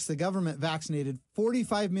 1976, the government vaccinated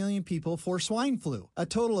 45 million people for swine flu. A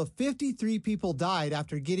total of 53 people died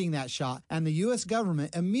after getting that shot, and the U.S.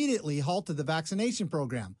 government immediately halted the vaccination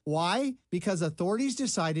program. Why? Because authorities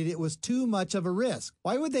decided it was too much of a risk.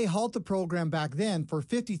 Why would they halt the program back then for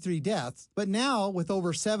 53 deaths, but now, with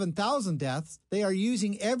over 7,000 deaths, they are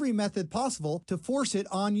using every method possible to force it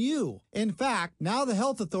on you? In fact, now the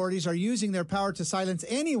health authorities are using their power to silence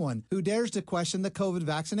anyone who dares to question the COVID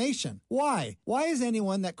vaccination. Why? Why is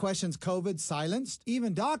anyone that questions COVID silenced?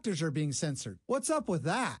 Even doctors are being censored. What's up with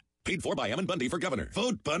that? Paid for by Ammon Bundy for governor.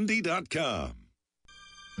 VoteBundy.com.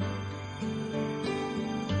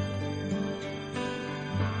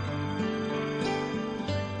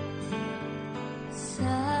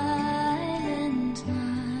 Silent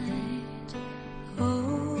night,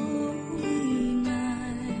 holy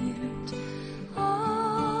night,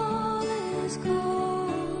 all is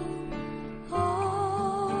gone,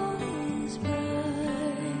 all is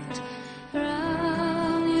bright,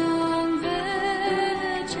 round young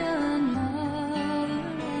virgin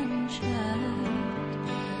mother and child,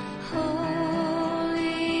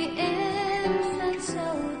 holy infant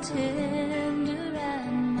so tender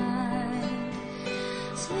and mild,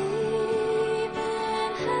 sleep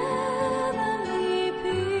in heavenly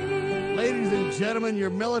peace. Ladies and gentlemen, your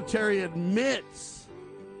military admits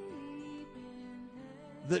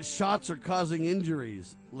that shots are causing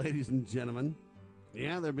injuries. Ladies and gentlemen.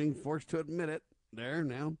 Yeah, they're being forced to admit it. There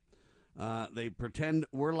now. They pretend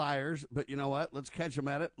we're liars, but you know what? Let's catch them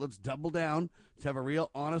at it. Let's double down. Let's have a real,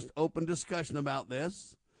 honest, open discussion about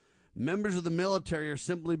this. Members of the military are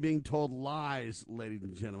simply being told lies, ladies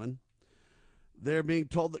and gentlemen. They're being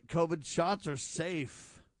told that COVID shots are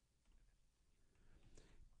safe.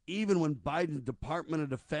 Even when Biden's Department of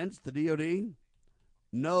Defense, the DOD,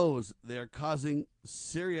 knows they're causing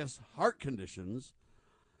serious heart conditions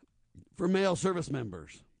for male service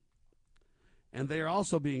members. And they are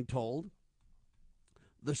also being told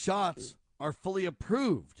the shots are fully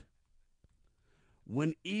approved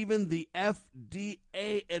when even the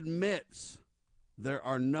FDA admits there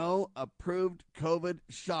are no approved COVID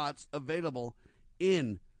shots available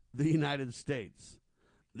in the United States.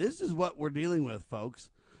 This is what we're dealing with, folks.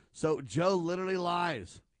 So Joe literally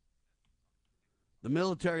lies. The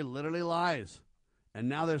military literally lies. And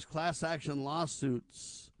now there's class action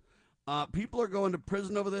lawsuits. People are going to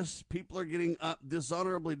prison over this. People are getting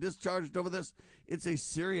dishonorably discharged over this. It's a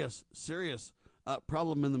serious, serious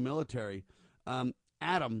problem in the military.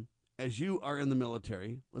 Adam, as you are in the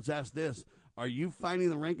military, let's ask this. Are you finding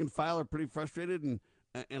the rank and file are pretty frustrated and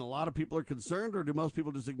a lot of people are concerned, or do most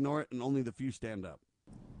people just ignore it and only the few stand up?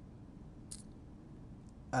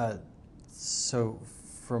 So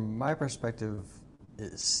from my perspective,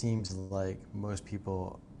 it seems like most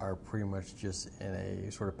people are pretty much just in a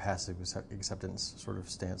sort of passive acceptance sort of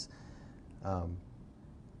stance. I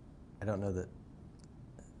don't know that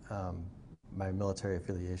my military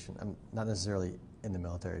affiliation, I'm not necessarily in the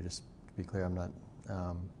military, just to be clear, I'm not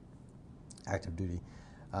active duty,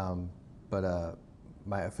 but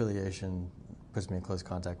my affiliation puts me in close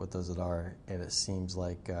contact with those that are, and it seems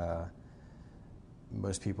like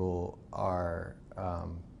most people are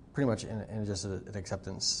pretty much in just an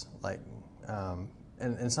acceptance, like,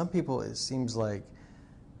 and some people, it seems like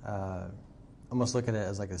almost look at it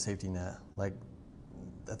as like a safety net. Like,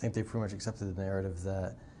 I think they pretty much accepted the narrative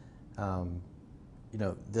that you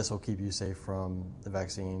know, this will keep you safe from the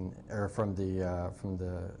vaccine or from the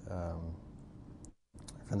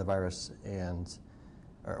virus and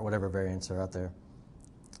or whatever variants are out there.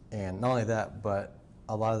 And not only that, but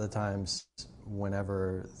a lot of the times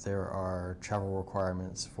whenever there are travel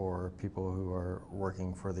requirements for people who are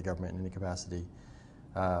working for the government in any capacity,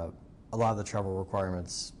 a lot of the travel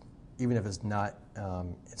requirements, even if it's not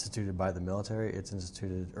instituted by the military, it's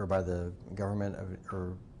instituted or by the government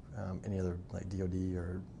or any other like DOD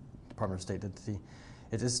or Department of State entity.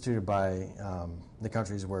 It's instituted by the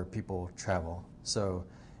countries where people travel. So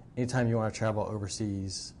anytime you want to travel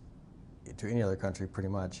overseas to any other country, pretty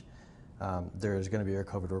much, there's going to be a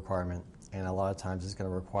COVID requirement. And a lot of times it's going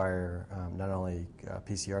to require not only a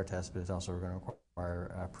PCR test, but it's also going to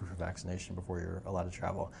require proof of vaccination before you're allowed to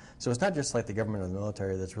travel. So it's not just like the government or the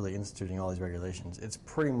military that's really instituting all these regulations. It's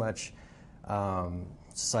pretty much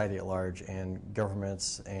society at large, and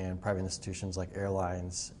governments and private institutions like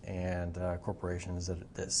airlines and corporations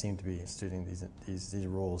that seem to be instituting these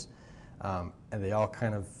rules, and they all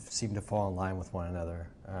kind of seem to fall in line with one another,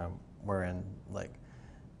 wherein like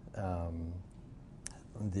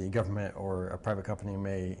the government or a private company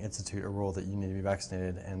may institute a rule that you need to be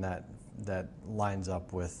vaccinated, and that lines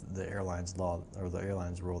up with the airline's law or the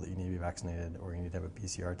airline's rule that you need to be vaccinated or you need to have a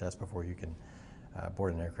PCR test before you can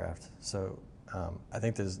board an aircraft. So I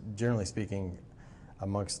think there's, generally speaking,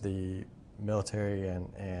 amongst the military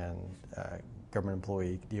and government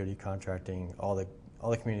employee, DoD contracting, all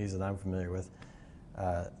the communities that I'm familiar with,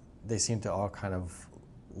 they seem to all kind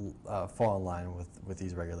of fall in line with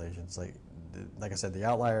these regulations. Like I said, the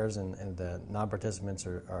outliers and the non-participants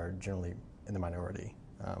are generally in the minority,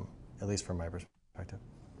 at least from my perspective.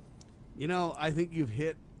 You know, I think you've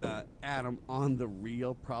hit, Adam, on the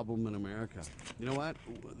real problem in America. You know what?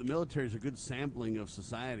 The military is a good sampling of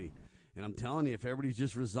society. And I'm telling you, if everybody's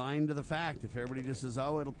just resigned to the fact, if everybody just says,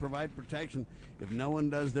 oh, it'll provide protection, if no one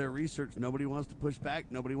does their research, nobody wants to push back,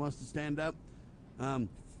 nobody wants to stand up,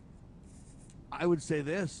 I would say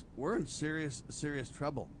this: we're in serious, serious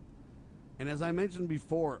trouble. And as I mentioned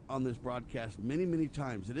before on this broadcast many, many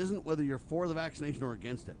times, it isn't whether you're for the vaccination or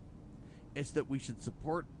against it. It's that we should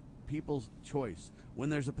support people's choice. When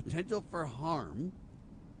there's a potential for harm,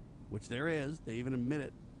 which there is, they even admit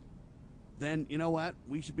it, then you know what?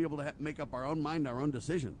 We should be able to make up our own mind, our own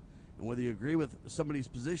decision. And whether you agree with somebody's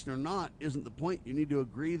position or not isn't the point. You need to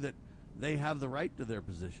agree that they have the right to their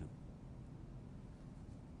position.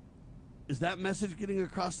 Is that message getting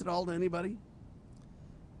across at all to anybody?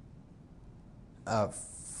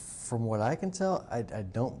 From what I can tell, I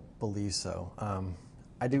don't believe so.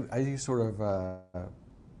 I do sort of,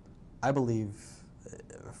 I believe,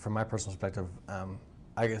 from my personal perspective,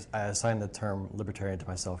 I guess I assign the term libertarian to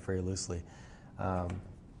myself very loosely.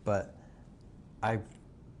 But I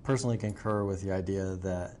personally concur with the idea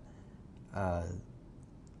that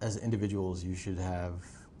as individuals, you should have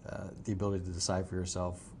the ability to decide for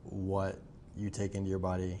yourself what you take into your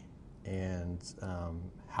body and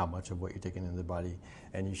how much of what you're taking into the body,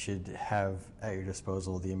 and you should have at your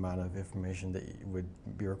disposal the amount of information that would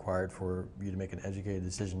be required for you to make an educated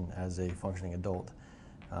decision as a functioning adult.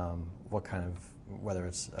 What kind of, whether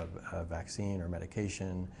it's a vaccine or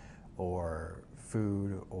medication or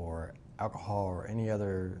food or alcohol or any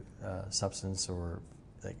other substance or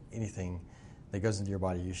like anything that goes into your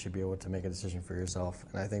body, you should be able to make a decision for yourself.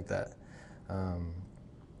 And I think that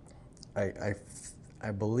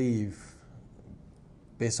I believe,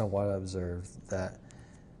 based on what I observed, that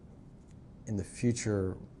in the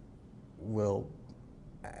future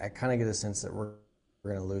I kind of get a sense that we're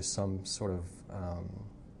going to lose some sort of,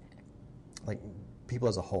 like people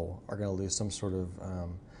as a whole are going to lose some sort of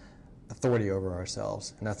authority over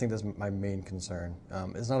ourselves. And I think that's my main concern.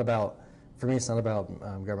 It's not about, for me, it's not about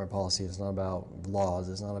government policy, it's not about laws,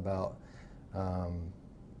 it's not about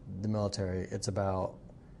the military, it's about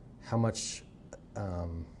how much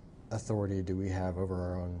authority do we have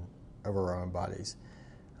over our own bodies.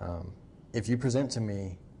 If you present to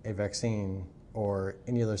me a vaccine or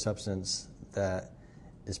any other substance that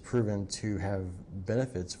is proven to have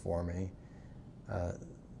benefits for me,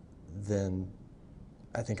 then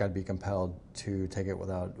I think I'd be compelled to take it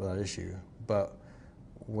without issue. But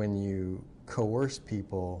when you coerce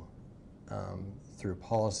people through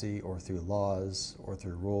policy or through laws or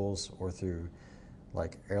through rules or through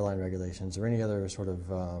like airline regulations or any other sort of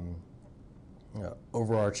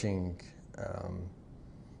overarching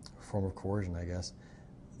form of coercion, I guess,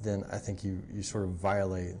 then I think you sort of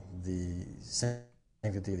violate the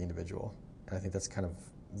sanctity of the individual. And I think that's kind of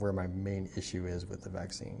where my main issue is with the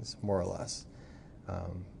vaccines, more or less.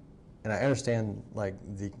 And I understand like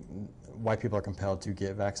why people are compelled to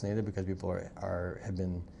get vaccinated, because people have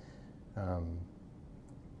been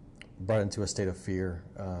brought into a state of fear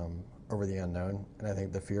over the unknown. And I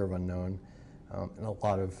think the fear of unknown in a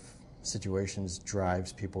lot of situations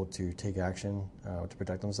drives people to take action to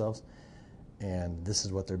protect themselves. And this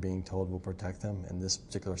is what they're being told will protect them in this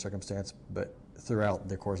particular circumstance. But throughout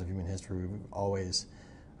the course of human history, we've always,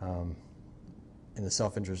 in a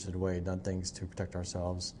self-interested way, done things to protect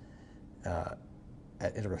ourselves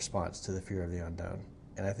in response to the fear of the unknown.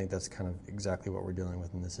 And I think that's kind of exactly what we're dealing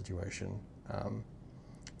with in this situation.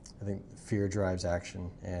 I think fear drives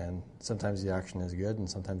action, and sometimes the action is good, and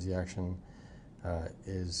sometimes the action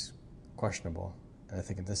is questionable. And I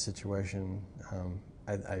think in this situation,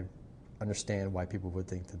 I understand why people would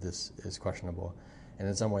think that this is questionable. And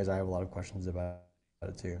in some ways, I have a lot of questions about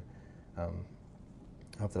it too. I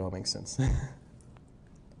hope that all makes sense.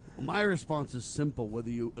 My response is simple.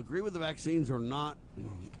 Whether you agree with the vaccines or not,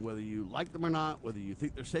 whether you like them or not, whether you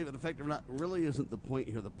think they're safe and effective or not, really isn't the point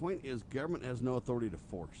here. The point is government has no authority to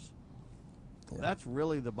force. Yeah. That's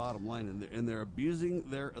really the bottom line, and they're abusing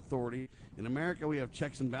their authority. In America, we have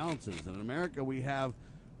checks and balances. And in America, we have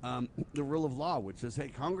the rule of law, which says, hey,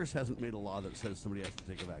 Congress hasn't made a law that says somebody has to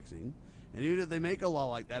take a vaccine. And even if they make a law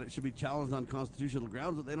like that, it should be challenged on constitutional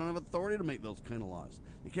grounds that they don't have authority to make those kind of laws.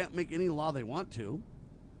 They can't make any law they want to.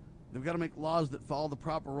 They've got to make laws that follow the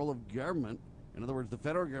proper role of government. In other words, the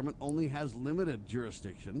federal government only has limited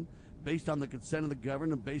jurisdiction based on the consent of the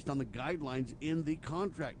governed and based on the guidelines in the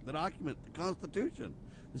contract, the document, the Constitution.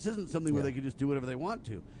 This isn't something where they can just do whatever they want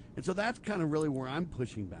to. And so that's kind of really where I'm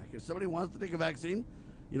pushing back. If somebody wants to take a vaccine,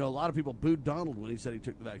 you know, a lot of people booed Donald when he said he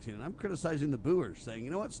took the vaccine. And I'm criticizing the booers, saying,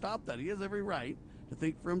 you know what, stop that. He has every right to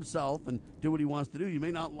think for himself and do what he wants to do. You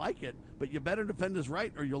may not like it, but you better defend his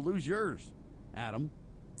right or you'll lose yours, Adam.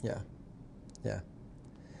 Yeah.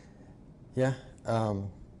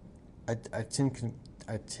 I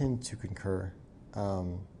tend to concur.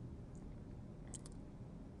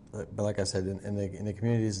 But like I said, in the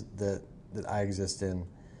communities that I exist in,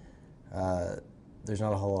 there's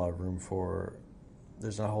not a whole lot of room for.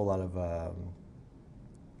 There's not a whole lot of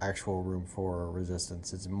actual room for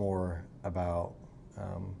resistance. It's more about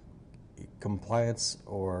compliance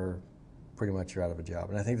or pretty much you're out of a job.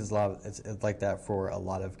 And I think there's a lot of, it's like that for a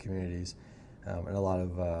lot of communities and a lot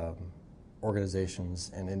of organizations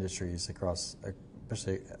and industries across,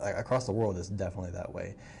 especially across the world. Is definitely that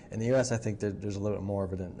way. In the U.S., I think that there's a little bit more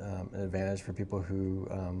of an advantage for people who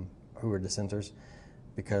are dissenters,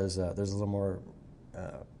 because there's a little more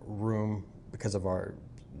room because of our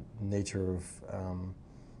nature of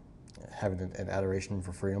having an adoration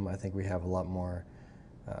for freedom. I think we have a lot more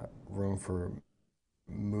room for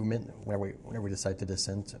movement whenever we decide to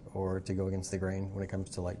dissent or to go against the grain when it comes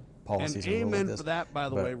to like policies. And amen like this. for that, by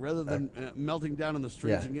the way. Rather than melting down in the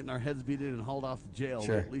streets and getting our heads beat in and hauled off to jail,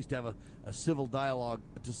 we at least have a civil dialogue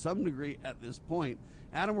to some degree at this point.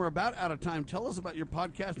 Adam, we're about out of time. Tell us about your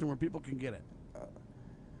podcast and where people can get it.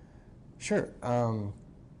 Sure.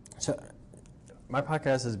 So my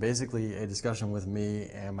podcast is basically a discussion with me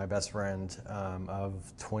and my best friend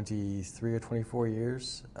of 23 or 24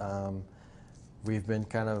 years. We've been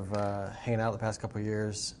kind of hanging out the past couple of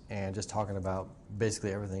years and just talking about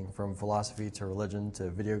basically everything from philosophy to religion to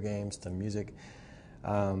video games to music.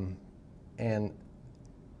 And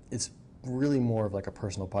it's really more of like a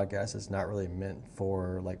personal podcast. It's not really meant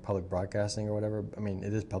for like public broadcasting or whatever. I mean,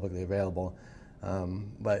 it is publicly available,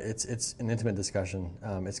 but it's an intimate discussion.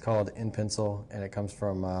 It's called In Pencil, and it comes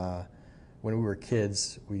from when we were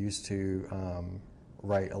kids. We used to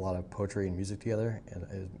write a lot of poetry and music together, and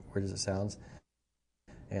as weird as it sounds.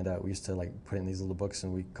 And we used to like put in these little books,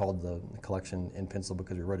 and we called the collection In Pencil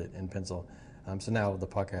because we wrote it in pencil. So now the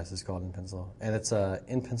podcast is called In Pencil, and it's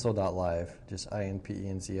inpencil.live, just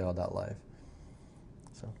INPENCL.live.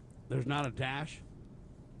 So there's not a dash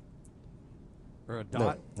or a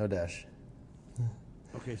dot. No dash.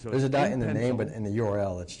 Okay, so there's a dot in the name, but in the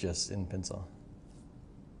URL it's just In Pencil.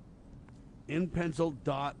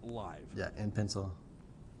 Inpencil.live. Yeah, In Pencil.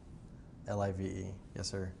 LIVE. Yes,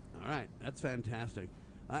 sir. All right, that's fantastic.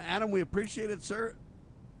 Adam, we appreciate it, sir.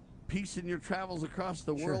 Peace in your travels across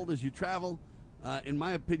the world as you travel. In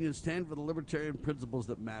my opinion, stand for the libertarian principles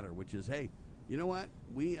that matter, which is, hey, you know what?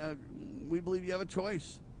 We believe you have a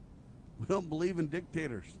choice. We don't believe in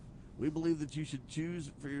dictators. We believe that you should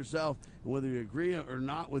choose for yourself, and whether you agree or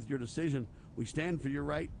not with your decision, we stand for your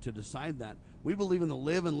right to decide that. We believe in the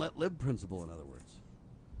live and let live principle, in other words.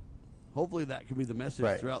 Hopefully that can be the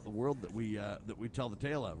message throughout the world that we tell the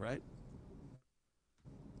tale of, right?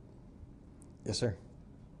 Yes, sir.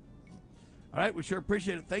 All right, we sure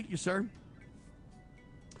appreciate it. Thank you, sir.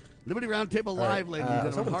 Liberty Roundtable Live, ladies and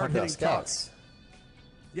gentlemen. Hard-hitting talk.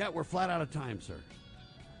 Yeah, we're flat out of time, sir.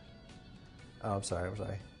 Oh, I'm sorry.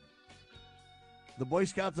 The Boy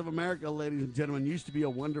Scouts of America, ladies and gentlemen, used to be a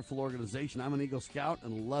wonderful organization. I'm an Eagle Scout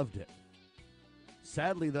and loved it.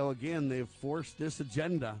 Sadly, though, again, they've forced this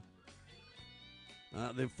agenda.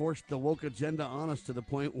 They've forced the woke agenda on us to the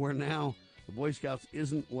point where now the Boy Scouts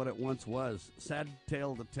isn't what it once was. Sad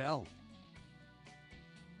tale to tell.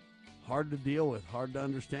 Hard to deal with, hard to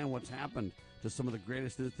understand what's happened to some of the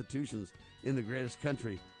greatest institutions in the greatest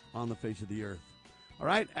country on the face of the earth. All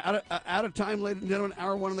right, out of time, ladies and gentlemen.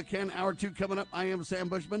 Hour 1 in the can, hour 2 coming up. I am Sam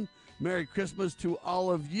Bushman. Merry Christmas to all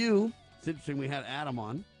of you. It's interesting we had Adam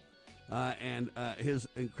on and his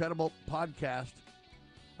incredible podcast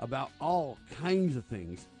about all kinds of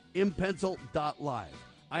things. Inpencil.live.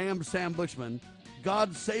 I am Sam Bushman.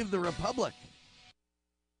 God save the Republic.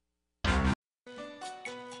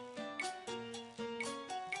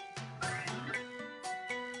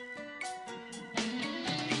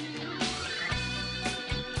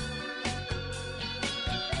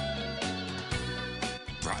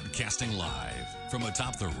 Broadcasting live from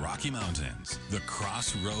atop the Rocky Mountains, the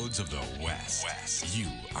crossroads of the West. You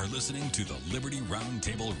are listening to the Liberty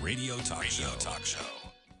Roundtable Radio Talk Show.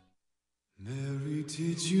 Mary,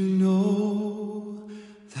 did you know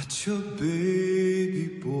that your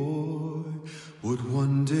baby boy would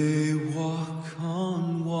one day walk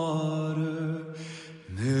on water?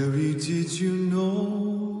 Mary, did you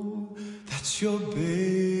know that your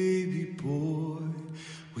baby boy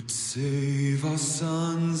would save our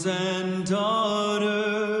sons and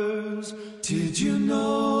daughters? Did you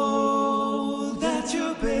know that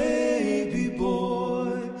your baby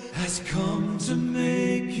boy has come to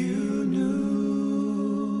make you new?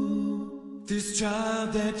 This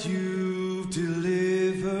child that you've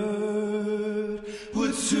delivered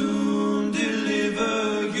would soon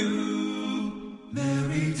deliver you.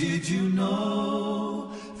 Mary, did you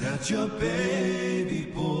know that your baby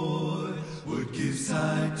boy would give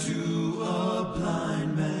sight to a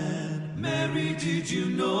blind man? Mary, did you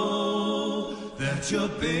know that your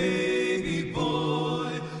baby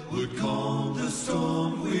boy would calm the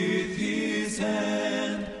storm with his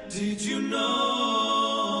hand? Did you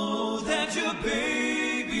know that your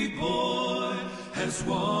baby boy has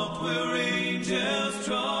walked where angels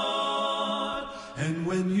trod? And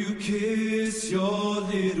when you kiss your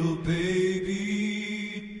little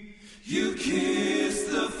baby, you kiss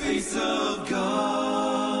the face of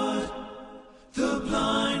God. The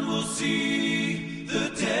blind will see, the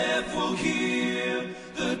deaf will hear,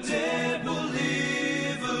 the dead will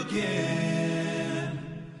live again.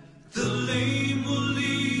 The lame will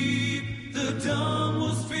leap, the dumb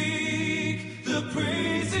will speak, the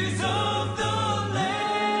praises of the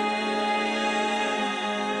Lamb.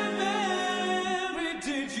 Mary,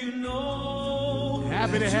 did you know?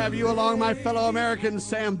 Happy to have you along, my fellow Americans.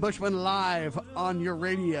 Sam Bushman live on your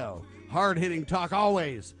radio. Hard-hitting talk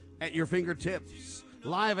always at your fingertips,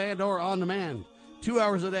 live and or on demand. 2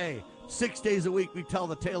 hours a day, 6 days a week, we tell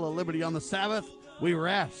the tale of liberty. On the Sabbath, we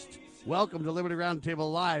rest. Welcome to Liberty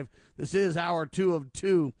Roundtable Live. This is hour 2 of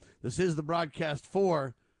 2. This is the broadcast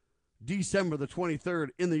for December the 23rd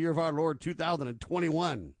in the year of our Lord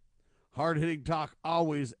 2021. Hard-hitting talk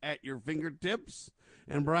always at your fingertips.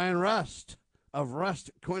 And Brian Rust of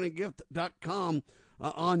rustcoinandgift.com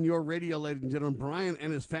on your radio, ladies and gentlemen. Brian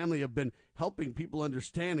and his family have been helping people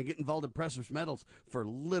understand and get involved in precious metals for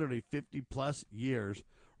literally 50-plus years.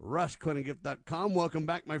 rustcoinandgift.com. Welcome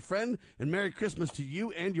back, my friend, and Merry Christmas to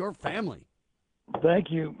you and your family. Thank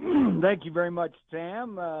you. Thank you very much,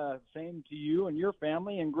 Sam. Same to you and your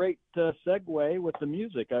family, and great segue with the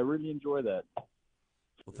music. I really enjoy that.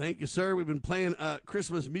 Well, thank you, sir. We've been playing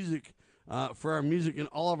Christmas music for our music in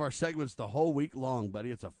all of our segments the whole week long, buddy.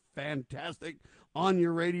 It's a fantastic on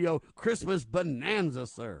your radio Christmas bonanza,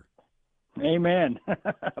 sir. Amen.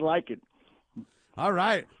 I like it. All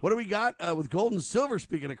right. What do we got with gold and silver,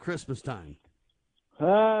 speaking of Christmas time?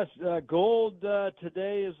 Gold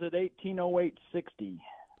today is at 1808.60.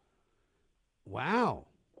 Wow.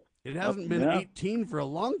 It hasn't been 18 for a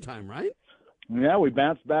long time, right? Yeah, we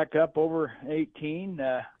bounced back up over 18.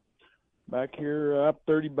 Back here up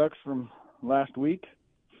 $30 from last week.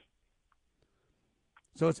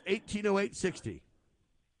 So it's 1808.60.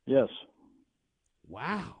 Yes.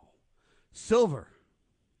 Wow. Silver.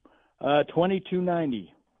 22.90.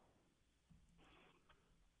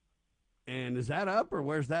 And is that up, or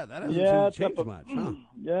where's that? That hasn't changed much, huh?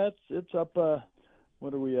 Yeah, it's up.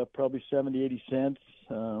 What are we up? Probably 70, 80 cents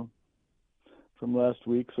from last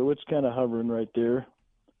week. So it's kind of hovering right there.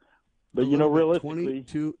 But realistically,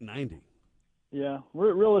 22.90. Yeah,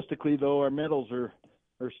 realistically though, our metals are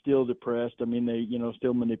still depressed. I mean, they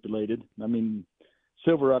still manipulated. I mean,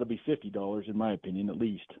 silver ought to be $50 in my opinion, at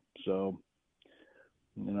least. So,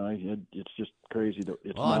 it's just crazy that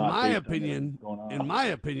it's not. In my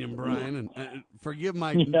opinion, Brian, and forgive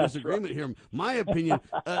my disagreement here. My opinion,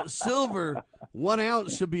 silver 1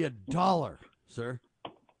 ounce should be $1, sir.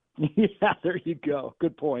 Yeah, there you go.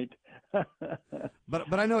 Good point.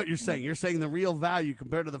 But I know what you're saying. You're saying the real value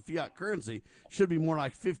compared to the fiat currency should be more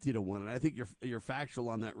like 50 to 1, and I think you're factual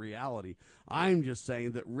on that reality. I'm just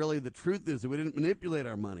saying that really the truth is that we didn't manipulate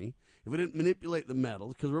our money, if we didn't manipulate the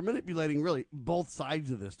metals, because we're manipulating really both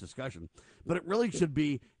sides of this discussion. But it really should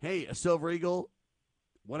be, hey, a silver eagle,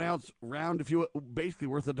 1 ounce round, if you basically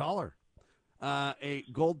worth $1. A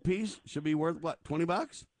gold piece should be worth what,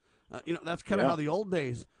 $20? That's kind of how the old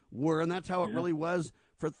days were, and that's how it really was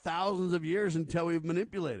for thousands of years until we've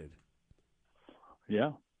manipulated.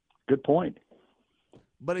 Yeah, good point.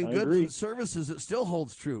 But in goods and services, it still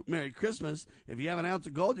holds true. Merry Christmas. If you have an ounce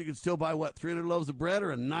of gold, you can still buy, 300 loaves of bread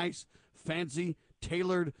or a nice, fancy,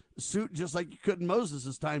 tailored suit just like you could in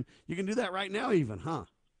Moses' time. You can do that right now even, huh?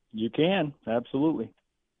 You can, absolutely.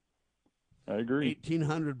 I agree.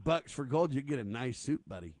 $1,800 for gold, you get a nice suit,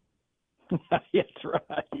 buddy. That's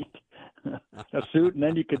right. A suit, and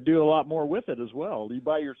then you could do a lot more with it as well. You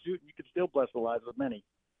buy your suit, and you can still bless the lives of many.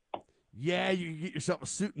 Yeah, you can get yourself a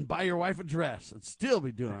suit and buy your wife a dress and still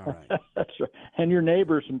be doing all right. That's right. And your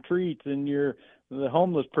neighbor some treats, and the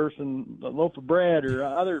homeless person a loaf of bread or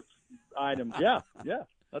other items. Yeah,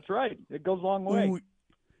 that's right. It goes a long way. Ooh,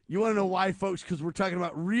 you want to know why, folks? Because we're talking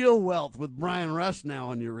about real wealth with Brian Rust now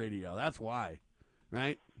on your radio. That's why,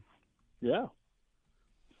 right? Yeah.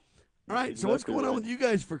 All right, so what's going on with you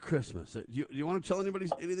guys for Christmas? Do you want to tell anybody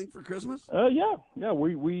anything for Christmas? Yeah.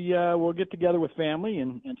 We we'll get together with family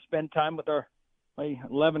and spend time with my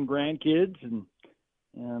 11 grandkids and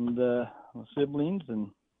siblings and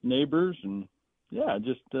neighbors, and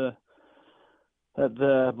just bless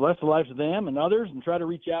the lives of them and others, and try to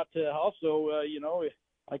reach out to also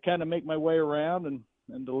I kind of make my way around and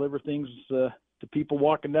deliver things to people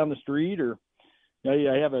walking down the street, or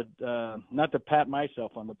I have not to pat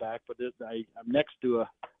myself on the back, but I'm next to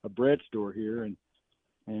a bread store here,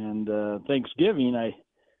 and Thanksgiving I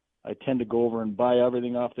tend to go over and buy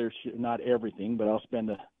everything off there. Not everything, but I'll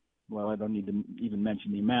spend I don't need to even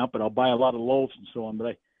mention the amount, but I'll buy a lot of loaves and so on.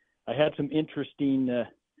 But I had some interesting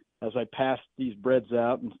as I passed these breads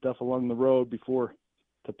out and stuff along the road before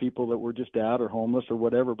to people that were just out or homeless or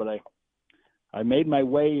whatever. But I made my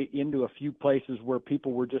way into a few places where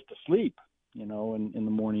people were just asleep, in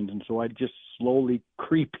the mornings. And so I just slowly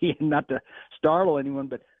creep in, not to startle anyone,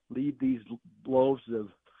 but leave these loaves of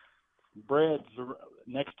bread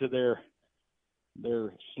next to their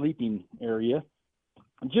sleeping area.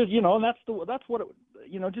 And just, and that's what it,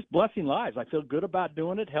 just blessing lives. I feel good about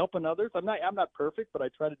doing it, helping others. I'm not perfect, but I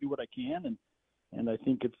try to do what I can. And I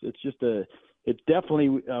think it definitely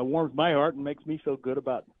warms my heart and makes me feel good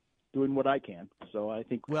about doing what I can. So I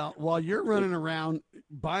think. Well, while you're running around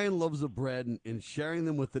buying loaves of bread and sharing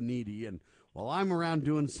them with the needy, and while I'm around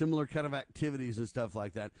doing similar kind of activities and stuff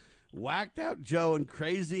like that, Whacked Out Joe and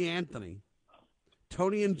Crazy Anthony,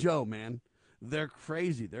 Tony and Joe, man, they're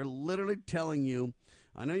crazy. They're literally telling you,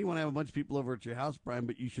 I know you want to have a bunch of people over at your house, Brian,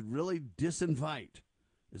 but you should really disinvite.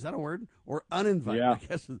 Is that a word? Or uninvite, yeah. I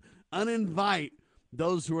guess. Uninvite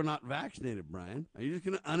those who are not vaccinated, Brian. Are you just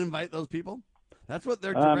going to uninvite those people? That's what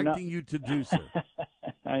they're directing you to do, sir.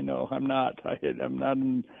 I know. I'm not. I'm not.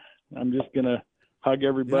 I'm just going to hug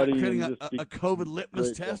everybody. You're not and creating a COVID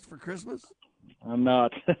litmus test for Christmas? I'm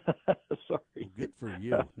not. Sorry. Well, good for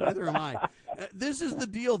you. Neither am I. This is the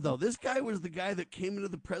deal, though. This guy was the guy that came into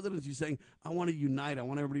the presidency saying, I want to unite. I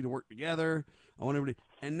want everybody to work together. I want everybody.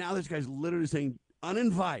 And now this guy's literally saying,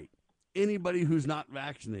 uninvite anybody who's not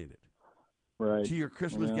vaccinated to your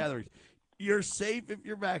Christmas gatherings. You're safe if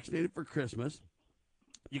you're vaccinated for Christmas.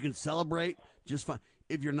 You can celebrate just fine.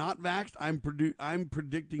 If you're not vaxxed, I'm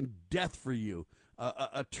predicting death for you.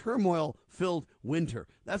 A turmoil-filled winter.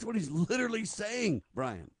 That's what he's literally saying,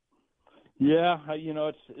 Brian. Yeah,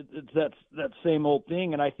 it's that same old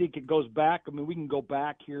thing, and I think it goes back. I mean, we can go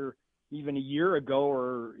back here even a year ago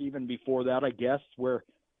or even before that, I guess, where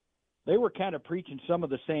they were kind of preaching some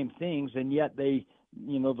of the same things, and yet they,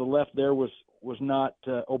 the left there was not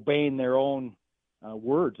obeying their own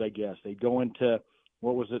words, I guess. They go into,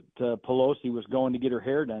 what was it, Pelosi was going to get her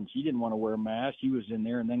hair done. She didn't want to wear a mask. She was in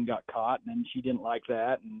there and then got caught, and then she didn't like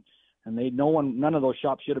that, and none of those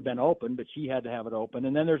shops should have been open, but she had to have it open.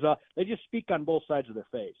 And then they just speak on both sides of their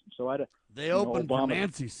face. So they opened for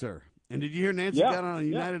Nancy, sir. And did you hear Nancy got on a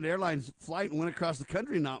United Airlines flight and went across the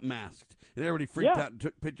country not masked? And everybody freaked out and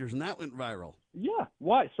took pictures, and that went viral. Yeah.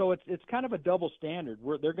 Why? So it's kind of a double standard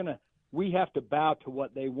where we have to bow to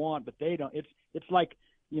what they want, but they don't. It's like,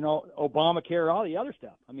 Obamacare, all the other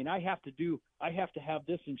stuff. I mean, I have to have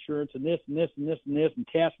this insurance and this and this and this and this and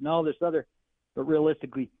tests and all this other, but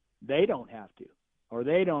realistically, they don't have to, or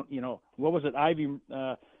they don't, what was it, ivermectin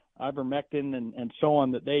and so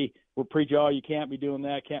on, that they were preaching, you can't be doing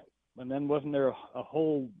that, and then wasn't there a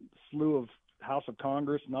whole slew of House of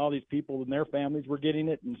Congress and all these people and their families were getting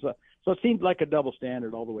it, and so it seemed like a double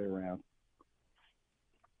standard all the way around.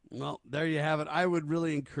 Well, there you have it. I would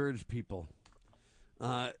really encourage people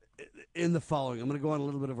in the following. I'm going to go on a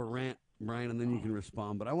little bit of a rant, Brian, and then you can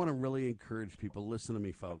respond, but I want to really encourage people. Listen to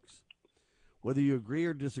me, folks. Whether you agree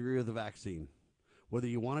or disagree with the vaccine, whether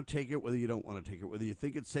you want to take it, whether you don't want to take it, whether you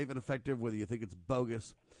think it's safe and effective, whether you think it's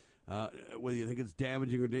bogus, whether you think it's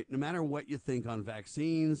damaging, or no matter what you think on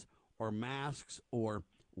vaccines or masks or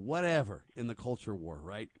whatever in the culture war,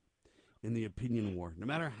 right? In the opinion war, no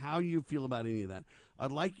matter how you feel about any of that,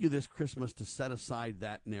 I'd like you this Christmas to set aside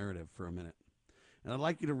that narrative for a minute. And I'd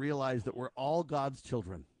like you to realize that we're all God's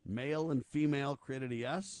children. Male and female created he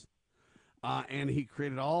us, and he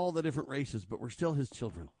created all the different races, but we're still his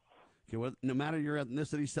children. Okay, well, no matter your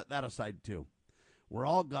ethnicity, set that aside too. We're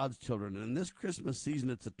all God's children, and in this Christmas season,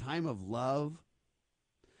 it's a time of love.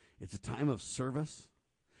 It's a time of service.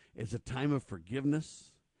 It's a time of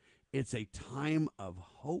forgiveness. It's a time of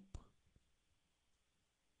hope.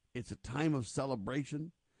 It's a time of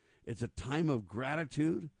celebration. It's a time of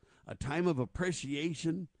gratitude, a time of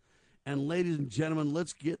appreciation. And ladies and gentlemen,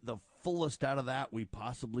 let's get the fullest out of that we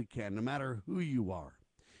possibly can, no matter who you are.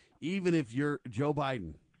 Even if you're Joe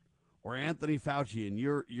Biden or Anthony Fauci and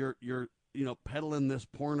you're peddling this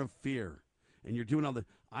porn of fear and you're doing all that,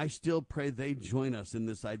 I still pray they join us in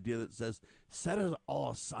this idea that says, set it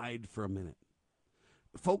all aside for a minute.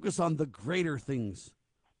 Focus on the greater things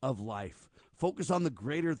of life. Focus on the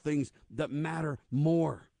greater things that matter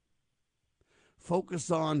more. Focus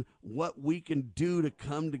on what we can do to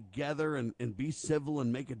come together and be civil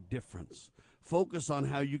and make a difference. Focus on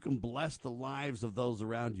how you can bless the lives of those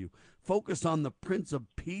around you. Focus on the Prince of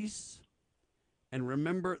Peace. And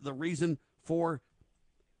remember the reason for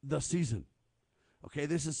the season. Okay,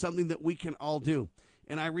 this is something that we can all do.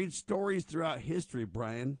 And I read stories throughout history,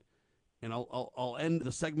 Brian, and I'll end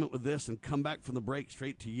the segment with this and come back from the break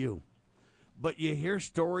straight to you. But you hear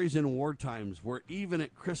stories in war times where even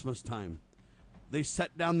at Christmas time, they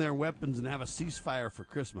set down their weapons and have a ceasefire for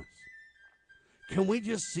Christmas. Can we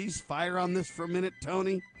just cease fire on this for a minute,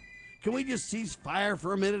 Tony? Can we just cease fire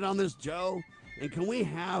for a minute on this, Joe? And can we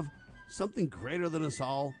have something greater than us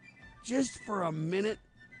all? Just for a minute?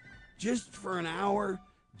 Just for an hour?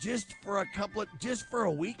 Just for just for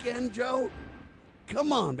a weekend, Joe?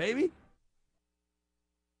 Come on, baby.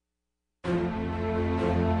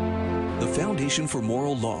 The Foundation for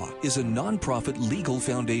Moral Law is a nonprofit legal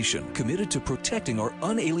foundation committed to protecting our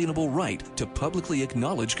unalienable right to publicly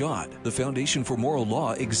acknowledge God. The Foundation for Moral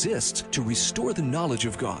Law exists to restore the knowledge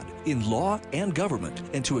of God in law and government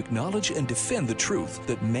and to acknowledge and defend the truth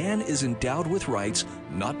that man is endowed with rights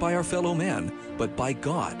not by our fellow man, but by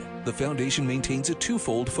God. The foundation maintains a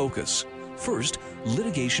twofold focus. First,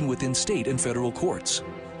 litigation within state and federal courts.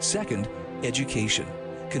 Second, education,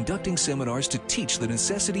 conducting seminars to teach the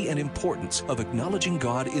necessity and importance of acknowledging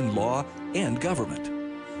God in law and government.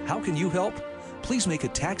 How can you help? Please make a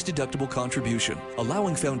tax-deductible contribution,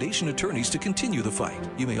 allowing foundation attorneys to continue the fight.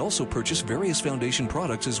 You may also purchase various foundation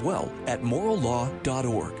products as well at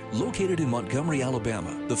morallaw.org. Located in Montgomery,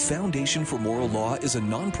 Alabama, the Foundation for Moral Law is a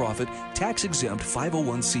nonprofit, tax-exempt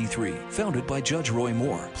 501c3 founded by Judge Roy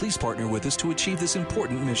Moore. Please partner with us to achieve this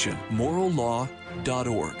important mission.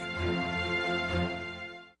 morallaw.org.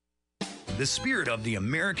 The spirit of the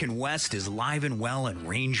American West is live and well in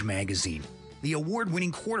Range Magazine, the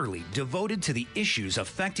award-winning quarterly devoted to the issues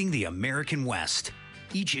affecting the American West.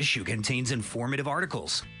 Each issue contains informative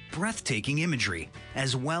articles, breathtaking imagery,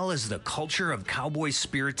 as well as the culture of cowboy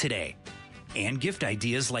spirit today, and gift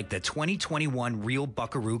ideas like the 2021 Real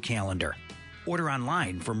Buckaroo calendar. Order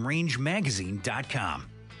online from rangemagazine.com.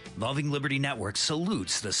 Loving Liberty Network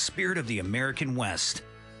salutes the spirit of the American West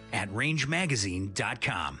at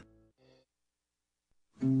rangemagazine.com.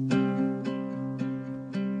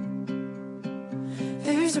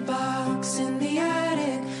 There's a box in the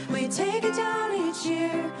attic. We take it down each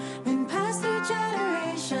year. Been passed through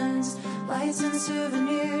generations. Lights and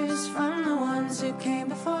souvenirs from the ones who came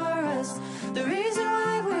before us. The reason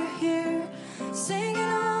why we're here, singing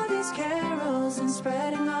all these carols and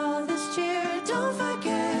spreading all this cheer. Don't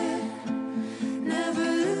forget, never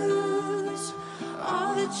lose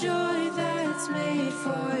all the joy that's made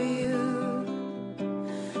for you.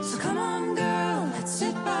 So come on, girl, let's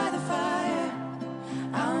sit by the fire.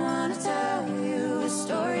 I want to tell you a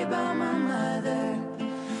story about my mother.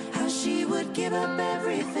 How she would give up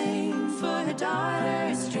everything for her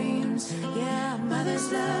daughter's dreams. Yeah,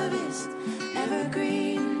 mother's love is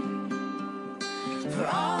evergreen. For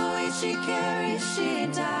all the weight she carries, she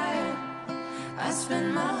ain't tired. I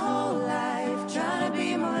spend my whole life trying to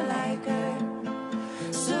be more like her.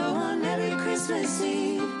 So on every Christmas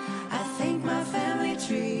Eve, I thank my family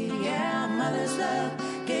tree. Yeah, mother's love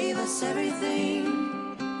gave us everything.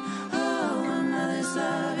 Oh, my mother's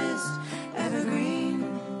love is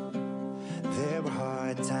evergreen. There were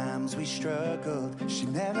hard times we struggled. She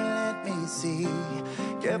never let me see.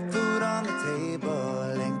 Kept food on the table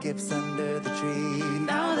and gifts under the tree.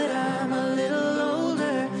 Now that I'm a little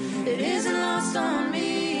older, it isn't lost on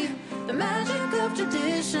me. The magic of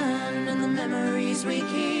tradition and the memories we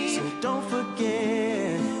keep. So don't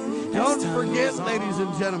forget. Don't forget, ladies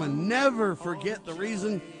and gentlemen, never forget the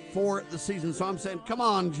reason for the season. So I'm saying, come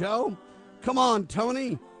on, Joe. Come on,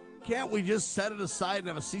 Tony. Can't we just set it aside and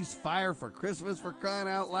have a ceasefire for Christmas, for crying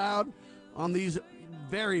out loud, on these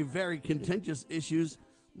very, very contentious issues?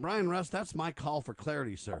 Brian Rust, that's my call for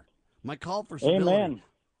clarity, sir. My call for civility.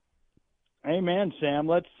 Amen, Sam.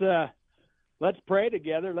 Let's pray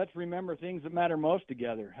together. Let's remember things that matter most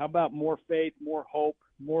together. How about more faith, more hope,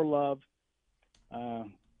 more love?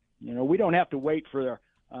 We don't have to wait for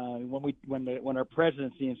when our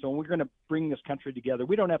presidency and so on. We're going to bring this country together.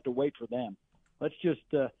 We don't have to wait for them. Let's just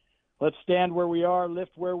let's stand where we are,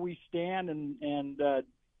 lift where we stand, and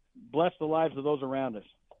bless the lives of those around us.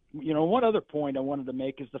 One other point I wanted to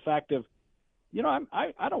make is the fact of,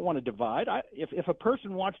 I don't want to divide. If a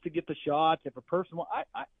person wants to get the shots, if a person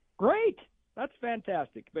great, that's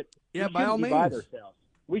fantastic. But yeah, by all means, ourselves.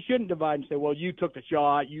 We shouldn't divide and say, well, you took the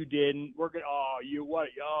shot, you didn't. We're going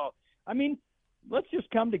I mean, let's just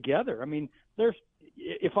come together. I mean,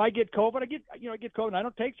 if I get COVID, I get COVID and I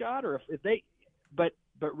don't take shot, or if they, but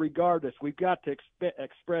regardless, we've got to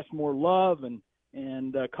express more love and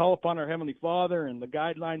call upon our Heavenly Father and the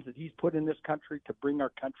guidelines that He's put in this country to bring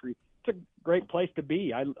our country. It's a great place to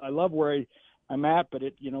be. I love where I'm at, but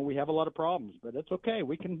we have a lot of problems, but it's okay.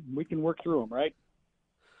 We can work through them, right?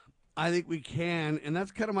 I think we can, and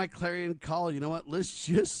that's kind of my clarion call. You know what? Let's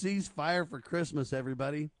just cease fire for Christmas,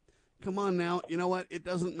 everybody. Come on now. You know what? It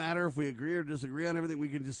doesn't matter if we agree or disagree on everything. We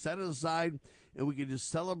can just set it aside, and we can just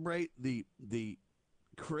celebrate the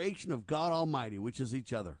creation of God Almighty, which is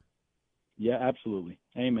each other. Yeah, absolutely.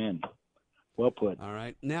 Amen. Well put. All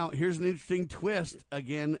right. Now, here's an interesting twist.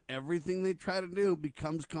 Again, everything they try to do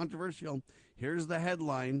becomes controversial. Here's the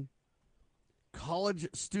headline. College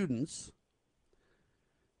students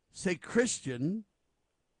say Christian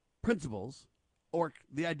principles, or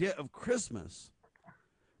the idea of Christmas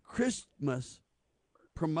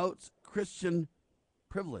promotes Christian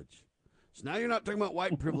privilege. So now you're not talking about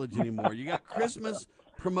white privilege anymore. You got Christmas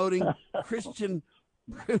promoting Christian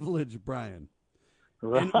privilege, Brian.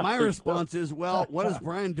 Right. And my response is, well, what is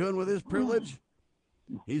Brian doing with his privilege?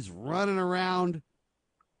 He's running around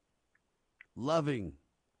loving,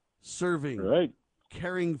 serving, right,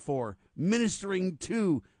 caring for, ministering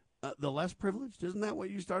to the less privileged. Isn't that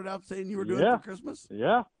what you started out saying you were doing for Christmas?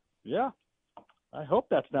 Yeah. I hope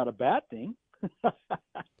that's not a bad thing.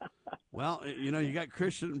 Well, you got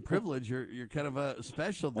Christian privilege. You're kind of a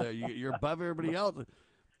special there. You're above everybody else.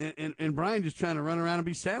 And Brian just trying to run around and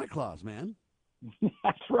be Santa Claus, man.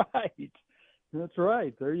 That's right.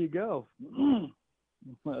 There you go.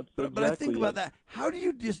 But I think about that. How do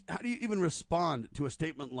you even respond to a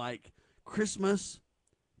statement like Christmas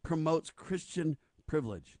promotes Christian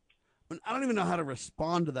privilege? I mean, I don't even know how to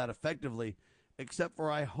respond to that effectively, except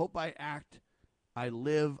for I hope I act, I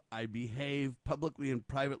live, I behave publicly and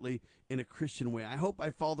privately in a Christian way. I hope I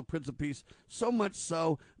follow the Prince of Peace so much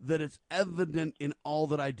so that it's evident in all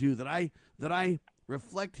that I do, that I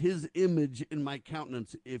reflect His image in my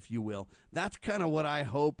countenance, if you will. That's kind of what I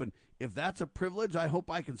hope, and if that's a privilege, I hope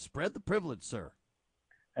I can spread the privilege, sir.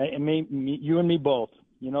 I mean, you and me both.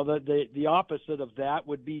 The opposite of that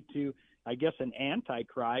would be to, I guess, an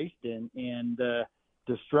antichrist and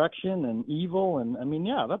destruction and evil, and I mean,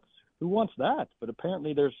 yeah, that's who wants that? But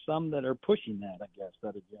apparently, there's some that are pushing that. I guess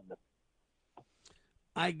that agenda.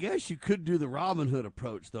 I guess you could do the Robin Hood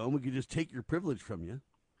approach, though, and we could just take your privilege from you.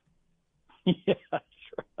 Yeah, that's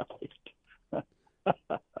right. I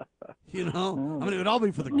mean, it would all be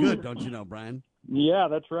for the good, don't you know, Brian? Yeah,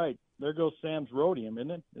 that's right. There goes Sam's rhodium, isn't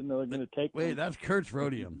it? Isn't they going to take? Wait, that's Kurt's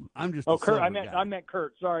rhodium. I'm just. Kurt. I meant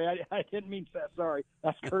Kurt. Sorry, I didn't mean that. Sorry,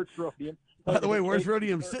 that's Kurt's rhodium. By the way, where's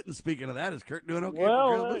rhodium sitting? Speaking of that, is Kurt doing okay?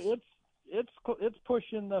 Well, it's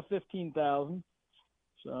pushing the 15,000.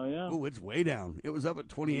 So yeah. Oh, it's way down. It was up at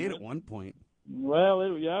 28 at one point. Well,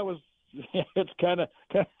 it was. It's kind of.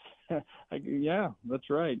 Yeah, that's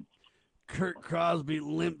right. Kurt Crosby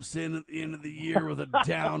limps in at the end of the year with a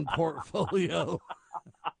down portfolio.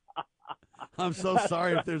 I'm so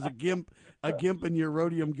sorry if there's a gimp in your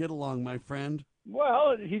rhodium get along, my friend.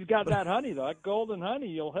 Well, he's got that honey though. That golden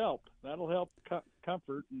honey will help. That'll help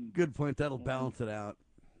comfort. Good point. That'll balance it out.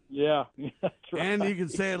 Yeah, that's right. And you can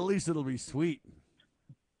say at least it'll be sweet.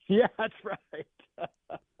 Yeah, that's right.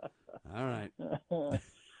 All right.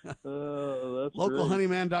 That's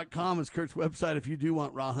LocalHoneyman.com is Kurt's website if you do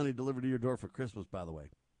want raw honey delivered to your door for Christmas, by the way.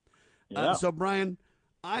 Yeah. So, Brian,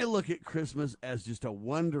 I look at Christmas as just a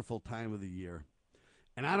wonderful time of the year.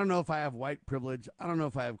 And I don't know if I have white privilege. I don't know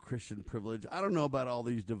if I have Christian privilege. I don't know about all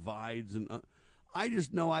these divides. And I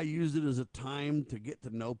just know I use it as a time to get to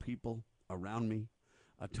know people around me,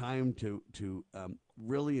 a time to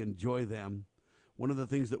really enjoy them. One of the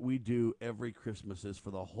things that we do every Christmas is for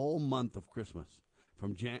the whole month of Christmas,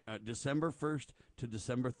 from December 1st to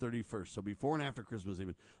December 31st. So before and after Christmas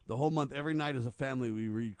even. The whole month, every night as a family, we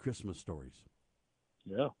read Christmas stories.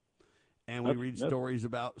 Yeah. And we read stories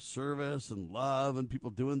about service and love and people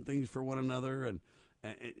doing things for one another and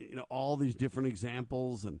all these different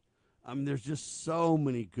examples. And I mean, there's just so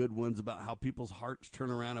many good ones about how people's hearts turn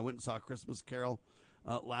around. I went and saw a Christmas Carol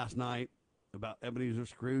last night about Ebenezer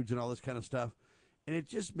Scrooge and all this kind of stuff. And it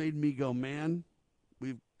just made me go, man,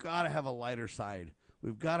 we've got to have a lighter side.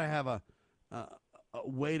 We've got to have a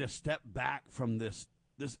way to step back from this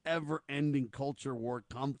ever-ending culture war,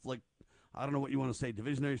 conflict, I don't know what you want to say,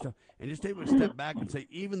 divisionary stuff, and just take a step back and say,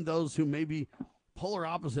 even those who may be polar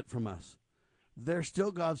opposite from us, they're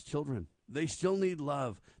still God's children. They still need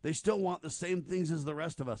love. They still want the same things as the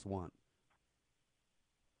rest of us want.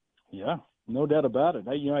 Yeah, no doubt about it.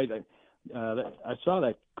 I saw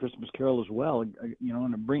that Christmas Carol as well, and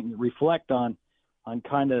reflect on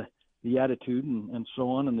kind of the attitude and so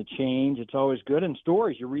on and the change. It's always good. And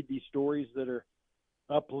stories, you read these stories that are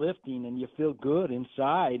uplifting and you feel good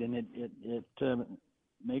inside, and it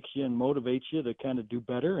makes you and motivates you to kind of do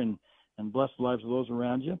better and bless the lives of those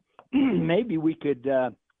around you. Maybe we could,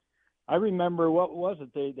 I remember, what was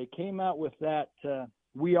it? They came out with that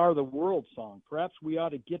We Are the World song. Perhaps we ought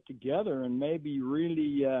to get together and maybe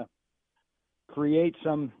really create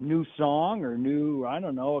some new song or new, I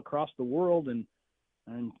don't know, across the world and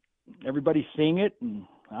everybody sing it. And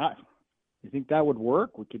you think that would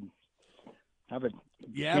work? We could have it.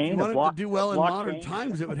 Yeah, if you wanted to do well in modern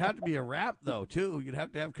times, it would have to be a rap, though, too. You'd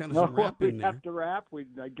have to have kind of some rapping we'd there. Have to rap.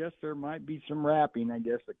 I guess there might be some rapping, I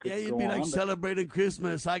guess. That could you'd be like celebrating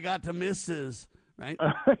Christmas. I got to misses, right?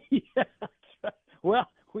 Yeah. Well,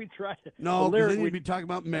 we try to. No, because then you'd be talking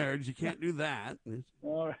about marriage. You can't do that.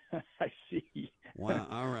 Oh, I see. Wow,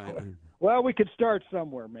 all right. Well, we could start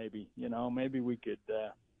somewhere, maybe. Maybe we could,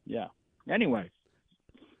 yeah. Anyway.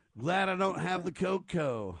 Glad I don't have the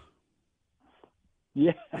cocoa.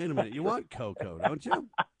 Yeah. Wait a minute. You want cocoa, don't you?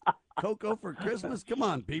 Cocoa for Christmas? Come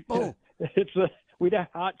on, people. We'd have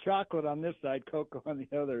hot chocolate on this side, cocoa on the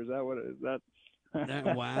other. Is that what it is?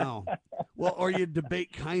 Wow. Well, or you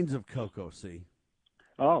debate kinds of cocoa, see?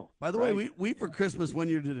 Oh. By the way, we for Christmas one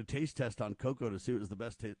year did a taste test on cocoa to see what was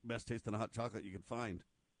the best tasting hot chocolate you could find.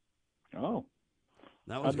 Oh.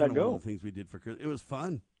 That was kind of one of the things we did for Christmas. It was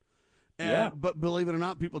fun. Yeah. But believe it or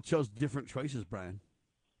not, people chose different choices, Brian.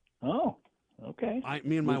 Oh. Okay.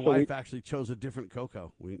 Me and my wife actually chose a different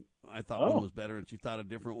cocoa. I thought one was better, and she thought a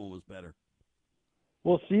different one was better.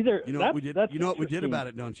 Well, see there. You know what we did? You know what we did about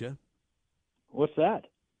it, don't you? What's that?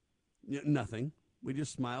 Nothing. We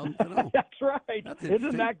just smiled and said, "Oh, that's right."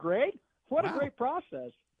 Isn't that great? What a great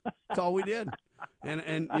process. That's all we did.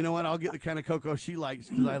 And you know what? I'll get the kind of cocoa she likes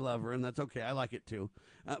because I love her, and that's okay. I like it too.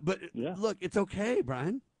 But look, it's okay,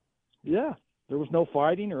 Brian. Yeah. There was no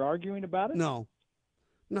fighting or arguing about it? No.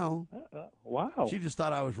 Wow. She just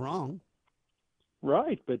thought I was wrong.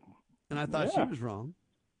 Right, but... And I thought she was wrong.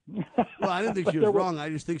 Well, I didn't think she was wrong. I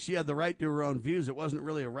just think she had the right to her own views. It wasn't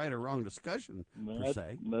really a right or wrong discussion, per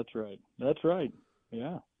se. That's right. That's right.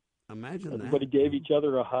 Yeah. Imagine Everybody gave each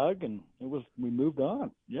other a hug, and we moved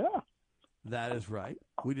on. Yeah. That is right.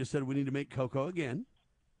 We just said we need to make cocoa again.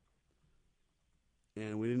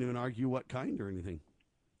 And we didn't even argue what kind or anything.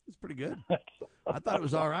 It's pretty good. I thought it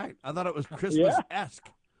was all right. I thought it was Christmas-esque,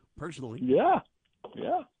 personally. Yeah.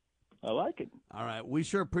 I like it. All right. We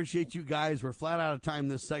sure appreciate you guys. We're flat out of time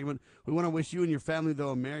this segment. We want to wish you and your family, though,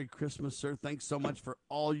 a Merry Christmas, sir. Thanks so much for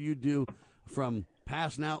all you do, from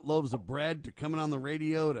passing out loaves of bread to coming on the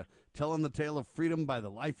radio to telling the tale of freedom by the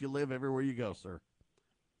life you live everywhere you go, sir.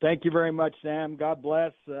 Thank you very much, Sam. God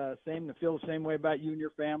bless. Same to feel the same way about you and your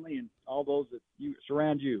family and all those that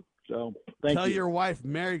surround you. So thank you. Tell your wife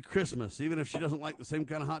Merry Christmas, even if she doesn't like the same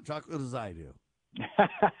kind of hot chocolate as I do.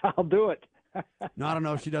 I'll do it. No, I don't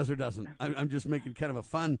know if she does or doesn't. I'm just making kind of a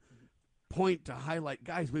fun point to highlight,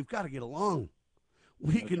 guys, we've got to get along.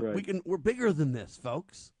 We're bigger than this,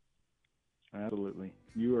 folks. Absolutely.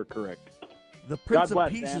 You are correct. The Prince of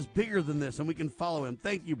Peace is bigger than this, and we can follow him.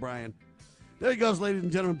 Thank you, Brian. There he goes, ladies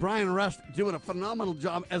and gentlemen. Brian Rust doing a phenomenal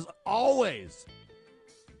job, as always,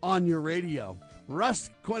 on your radio.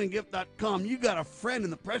 RustCoinandGift.com. You got a friend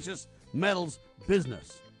in the precious metals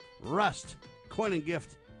business.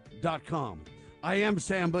 RustCoinandGift.com. I am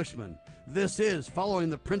Sam Bushman. This is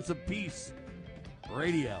Following the Prince of Peace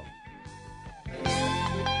Radio.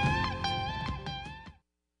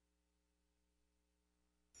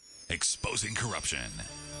 Exposing corruption,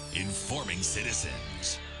 informing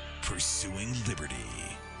citizens, pursuing liberty.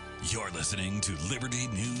 You're listening to Liberty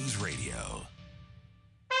News Radio.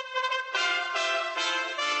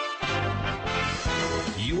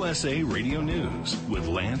 You USA Radio News with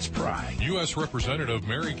Lance Pry. U.S. Representative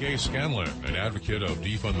Mary Gay Scanlon, an advocate of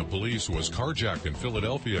defund the police, was carjacked in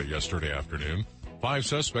Philadelphia yesterday afternoon. 5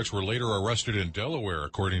 suspects were later arrested in Delaware,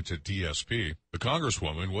 according to DSP. The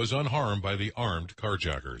Congresswoman was unharmed by the armed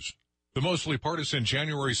carjackers. The mostly partisan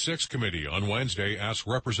January 6th committee on Wednesday asked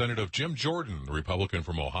Representative Jim Jordan, the Republican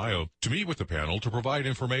from Ohio, to meet with the panel to provide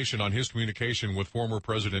information on his communication with former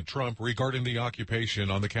President Trump regarding the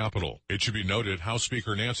occupation on the Capitol. It should be noted House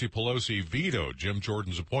Speaker Nancy Pelosi vetoed Jim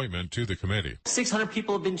Jordan's appointment to the committee. 600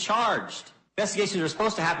 people have been charged. Investigations are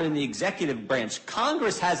supposed to happen in the executive branch.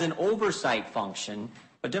 Congress has an oversight function,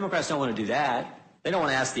 but Democrats don't want to do that. They don't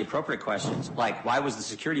want to ask the appropriate questions, like why was the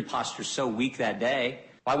security posture so weak that day?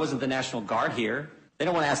 Why wasn't the National Guard here? They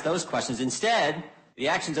don't want to ask those questions. Instead, the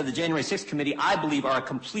actions of the January 6th committee, I believe, are a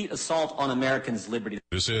complete assault on Americans' liberty.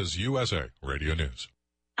 This is USA Radio News.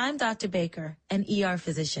 I'm Dr. Baker, an ER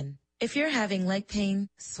physician. If you're having leg pain,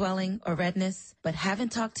 swelling, or redness, but haven't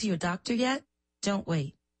talked to your doctor yet, don't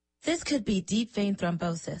wait. This could be deep vein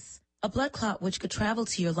thrombosis, a blood clot which could travel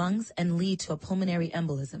to your lungs and lead to a pulmonary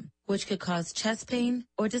embolism, which could cause chest pain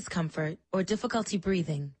or discomfort or difficulty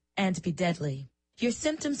breathing and be deadly. Your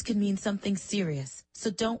symptoms could mean something serious,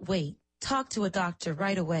 so don't wait. Talk to a doctor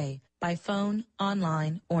right away, by phone,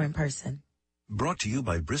 online, or in person. Brought to you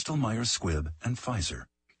by Bristol-Myers Squibb and Pfizer.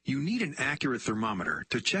 You need an accurate thermometer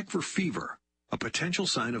to check for fever, a potential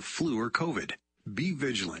sign of flu or COVID. Be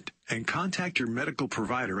vigilant and contact your medical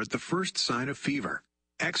provider at the first sign of fever.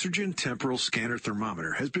 Exergen Temporal Scanner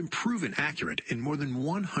Thermometer has been proven accurate in more than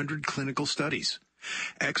 100 clinical studies.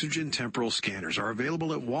 Exergen Temporal Scanners are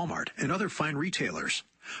available at Walmart and other fine retailers.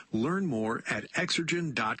 Learn more at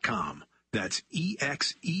Exergen.com. That's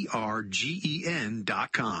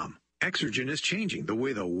EXERGEN.com. Exergen is changing the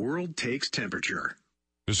way the world takes temperature.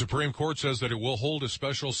 The Supreme Court says that it will hold a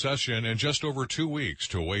special session in just over 2 weeks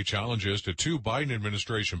to weigh challenges to 2 Biden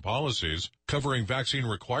administration policies covering vaccine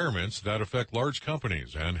requirements that affect large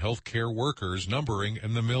companies and healthcare workers numbering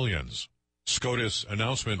in the millions. SCOTUS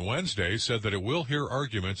announcement Wednesday said that it will hear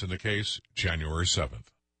arguments in the case January 7th.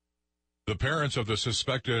 The parents of the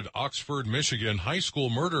suspected Oxford, Michigan high school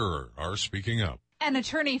murderer are speaking up. An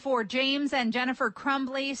attorney for James and Jennifer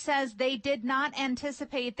Crumbly says they did not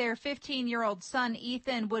anticipate their 15-year-old son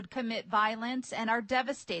Ethan would commit violence and are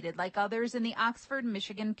devastated like others in the Oxford,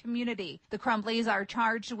 Michigan community. The Crumblys are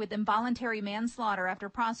charged with involuntary manslaughter after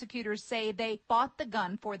prosecutors say they bought the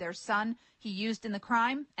gun for their son he used in the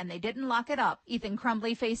crime and they didn't lock it up. Ethan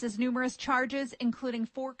Crumbly faces numerous charges, including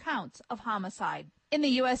 4 counts of homicide. In the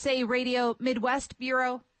USA Radio Midwest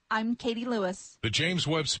Bureau, I'm Katie Lewis. The James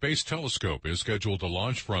Webb Space Telescope is scheduled to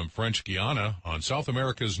launch from French Guiana on South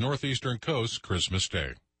America's northeastern coast Christmas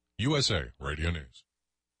Day. USA Radio News.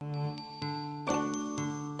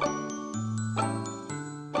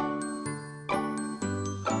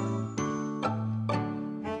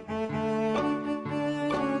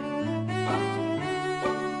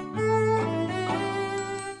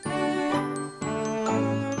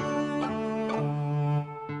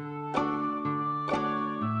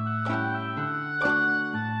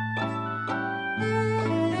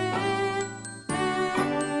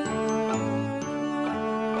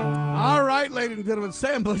 Ladies and gentlemen,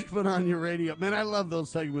 Sam Bushman on your radio. Man, I love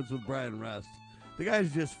those segments with Brian Rust. The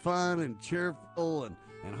guy's just fun and cheerful and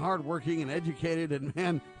hardworking and educated, and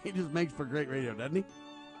man, he just makes for great radio, doesn't he?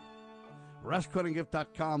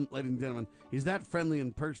 RustQuotingGift.com, ladies and gentlemen. He's that friendly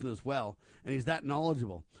in person as well, and he's that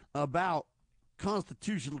knowledgeable about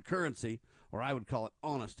constitutional currency, or I would call it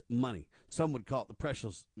honest money. Some would call it the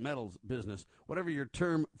precious metals business. Whatever your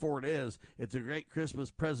term for it is, it's a great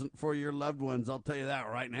Christmas present for your loved ones. I'll tell you that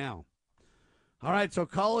right now. All right, so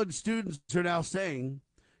college students are now saying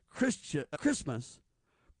Christmas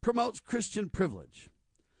promotes Christian privilege.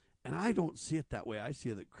 And I don't see it that way. I see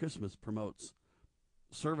that Christmas promotes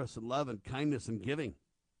service and love and kindness and giving.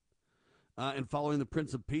 And following the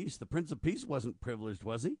Prince of Peace. The Prince of Peace wasn't privileged,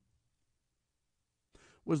 was he?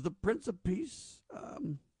 Was the Prince of Peace?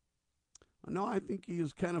 No, I think he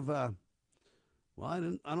was kind of, I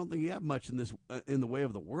don't think he had much in this in the way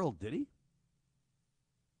of the world, did he?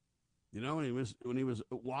 You know, when he was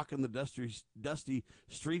walking the dusty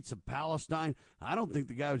streets of Palestine, I don't think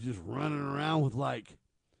the guy was just running around with like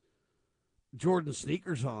Jordan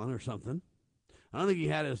sneakers on or something. I don't think he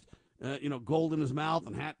had his gold in his mouth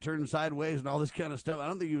and hat turned sideways and all this kind of stuff. I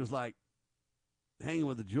don't think he was like hanging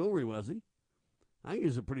with the jewelry, was he? I think he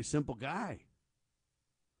was a pretty simple guy.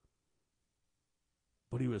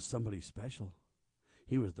 But he was somebody special.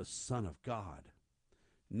 He was the Son of God.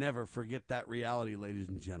 Never forget that reality, ladies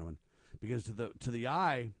and gentlemen. Because to the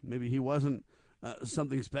eye, maybe he wasn't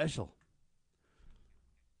something special.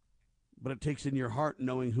 but it takes in your heart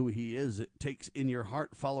knowing who he is. It takes in your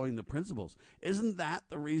heart following the principles. Isn't that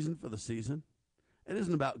the reason for the season? It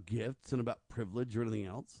isn't about gifts and about privilege or anything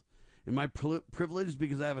else. Am I privileged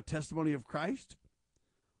because I have a testimony of Christ?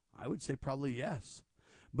 I would say probably yes.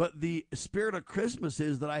 But the spirit of Christmas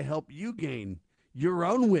is that I help you gain your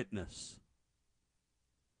own witness.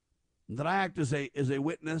 That I act as a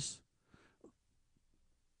witness.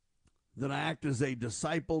 That I act as a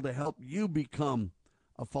disciple to help you become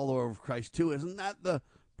a follower of Christ too. Isn't that the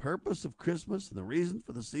purpose of Christmas and the reason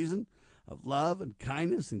for the season of love and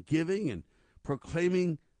kindness and giving and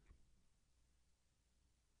proclaiming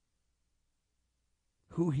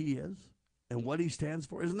who he is and what he stands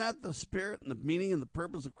for? Isn't that the spirit and the meaning and the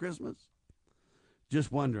purpose of Christmas?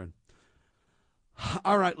 Just wondering.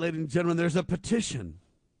 All right, ladies and gentlemen, there's a petition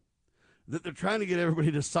that they're trying to get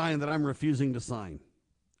everybody to sign that I'm refusing to sign.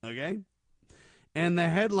 Okay? And the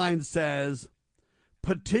headline says,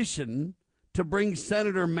 petition to bring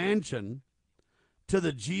Senator Manchin to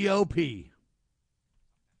the GOP.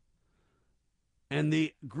 And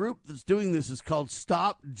the group that's doing this is called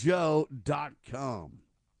StopJoe.com.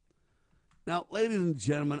 Now, ladies and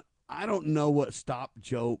gentlemen, I don't know what Stop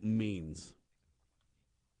Joe means.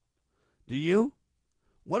 Do you?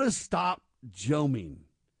 What does Stop Joe mean?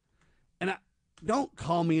 And don't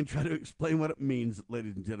call me and try to explain what it means,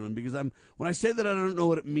 ladies and gentlemen, because when I say that I don't know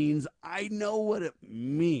what it means, I know what it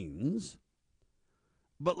means.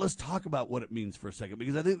 But let's talk about what it means for a second,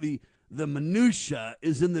 because I think the minutia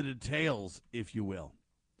is in the details, if you will.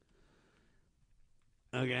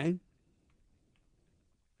 Okay?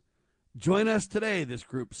 Join us today, this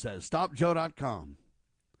group says, StopJoe.com.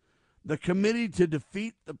 The committee to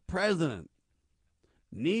defeat the president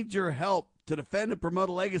needs your help to defend and promote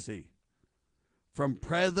a legacy from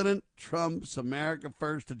President Trump's America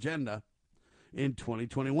First agenda in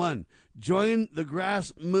 2021. Join the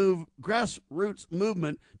grassroots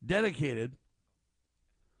movement dedicated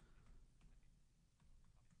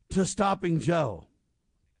to stopping Joe.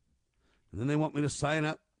 And then they want me to sign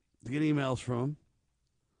up to get emails from them.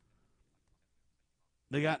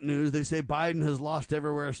 They got news. They say Biden has lost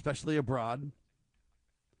everywhere, especially abroad.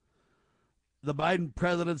 The Biden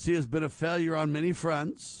presidency has been a failure on many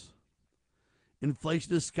fronts.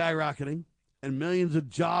 Inflation is skyrocketing, and millions of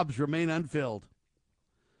jobs remain unfilled.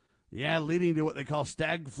 Yeah, leading to what they call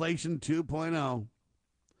stagflation 2.0.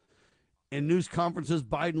 In news conferences,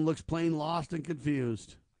 Biden looks plain lost and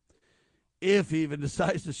confused. If he even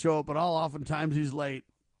decides to show up at all, oftentimes he's late.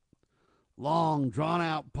 Long,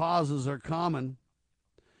 drawn-out pauses are common,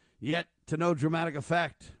 yet to no dramatic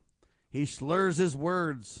effect. He slurs his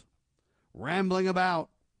words, rambling about.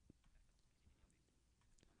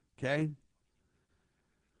 Okay?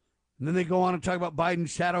 And then they go on to talk about Biden's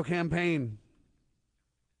shadow campaign.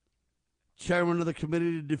 Chairman of the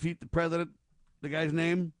committee to defeat the president, the guy's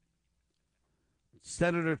name?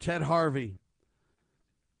 Senator Ted Harvey.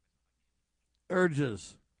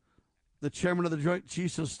 Urges the chairman of the Joint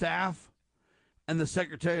Chiefs of Staff and the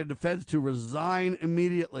Secretary of Defense to resign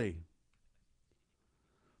immediately.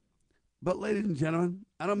 But, ladies and gentlemen,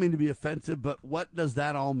 I don't mean to be offensive, but what does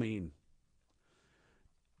that all mean?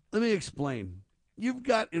 Let me explain. You've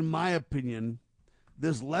got, in my opinion,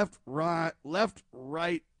 this left-right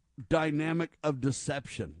dynamic of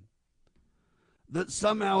deception. That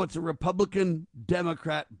somehow it's a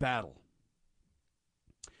Republican-Democrat battle.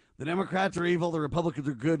 The Democrats are evil, the Republicans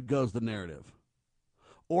are good, goes the narrative.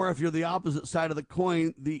 Or if you're the opposite side of the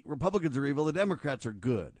coin, the Republicans are evil, the Democrats are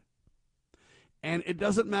good. And it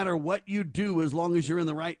doesn't matter what you do as long as you're in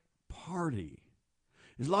the right party.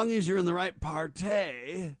 As long as you're in the right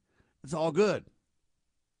party, it's all good.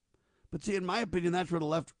 But see, in my opinion, that's where the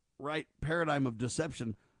left-right paradigm of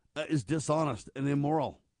deception is dishonest and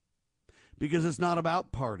immoral. Because it's not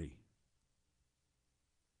about party.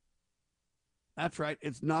 That's right,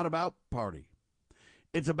 it's not about party.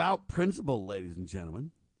 It's about principle, ladies and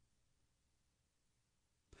gentlemen.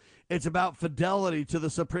 It's about fidelity to the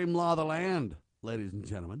supreme law of the land, ladies and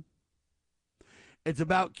gentlemen. It's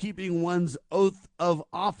about keeping one's oath of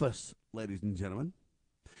office, ladies and gentlemen.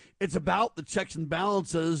 It's about the checks and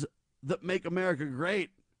balances that make America great.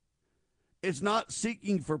 It's not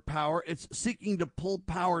seeking for power, it's seeking to pull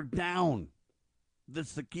power down.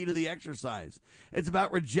 That's the key to the exercise. It's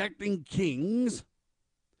about rejecting kings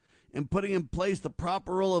and putting in place the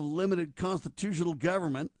proper role of limited constitutional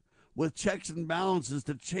government with checks and balances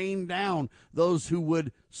to chain down those who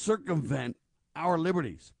would circumvent our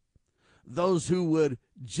liberties, those who would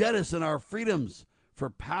jettison our freedoms for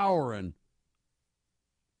power and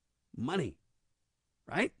money,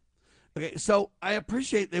 right? Okay, so I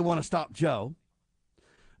appreciate they want to stop Joe.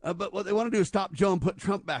 But what they want to do is stop Joe and put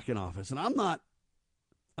Trump back in office. And I'm not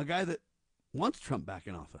a guy that wants Trump back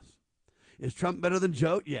in office. Is Trump better than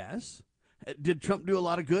Joe? Yes. Did Trump do a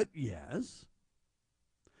lot of good? Yes.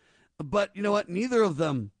 But you know what? Neither of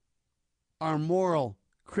them are moral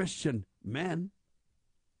Christian men.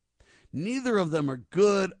 Neither of them are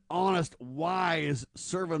good, honest, wise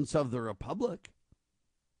servants of the republic.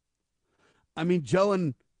 I mean, Joe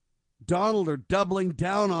and Donald are doubling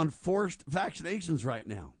down on forced vaccinations right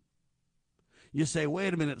now. You say,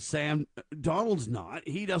 wait a minute, Sam, Donald's not.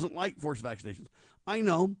 He doesn't like forced vaccinations. I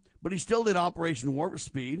know, but he still did Operation Warp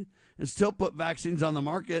Speed and still put vaccines on the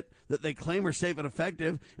market that they claim are safe and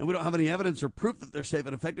effective, and we don't have any evidence or proof that they're safe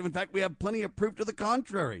and effective. In fact, we have plenty of proof to the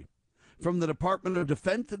contrary, from the Department of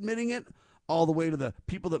Defense admitting it, all the way to the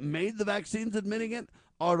people that made the vaccines admitting it,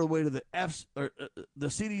 all the way to the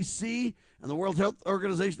CDC and the World Health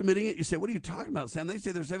Organization admitting it. You say, what are you talking about, Sam? They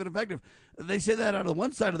say they're safe and effective. They say that out of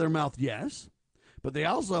one side of their mouth, yes, but they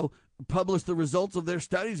also publish the results of their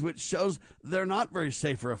studies, which shows they're not very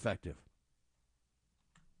safe or effective.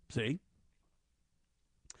 See?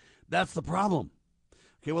 That's the problem.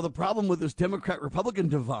 Okay, well, the problem with this Democrat-Republican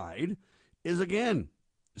divide is, again,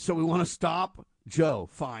 so we want to stop Joe,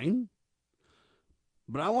 fine.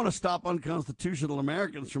 But I want to stop unconstitutional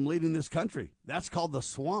Americans from leading this country. That's called the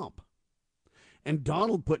swamp. And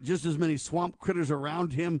Donald put just as many swamp critters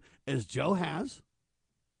around him as Joe has.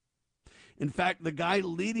 In fact, the guy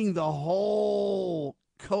leading the whole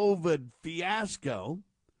COVID fiasco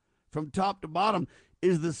from top to bottom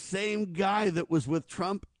is the same guy that was with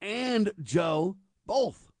Trump and Joe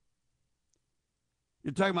both.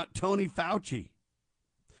 You're talking about Tony Fauci.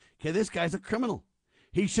 Okay, this guy's a criminal.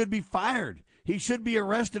 He should be fired. He should be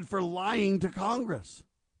arrested for lying to Congress.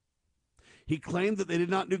 He claimed that they did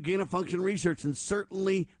not do gain-of-function research, and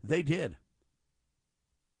certainly they did.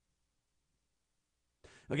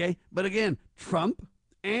 Okay, but again, Trump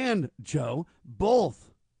and Joe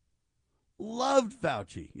both loved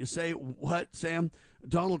Fauci. You say, what, Sam?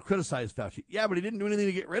 Donald criticized Fauci. Yeah, but he didn't do anything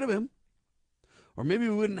to get rid of him. Or maybe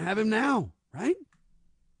we wouldn't have him now, right?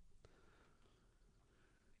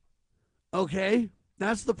 Okay,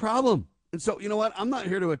 that's the problem. And so, you know what? I'm not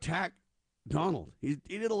here to attack Donald. He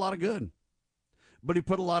did a lot of good. But he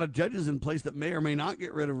put a lot of judges in place that may or may not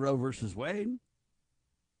get rid of Roe versus Wade.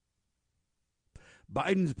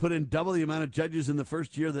 Biden's put in double the amount of judges in the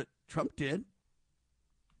first year that Trump did.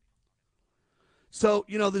 So,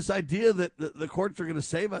 you know, this idea that the courts are going to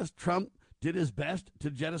save us, Trump did his best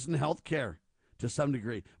to jettison health care to some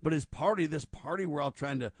degree. But his party, this party we're all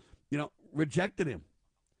trying to, you know, rejected him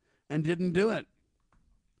and didn't do it.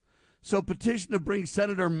 So petition to bring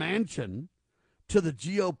Senator Manchin to the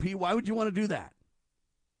GOP. Why would you want to do that?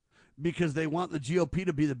 Because they want the GOP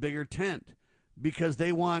to be the bigger tent. Because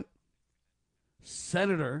they want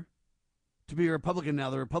Senator to be a Republican now.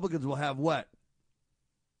 The Republicans will have what?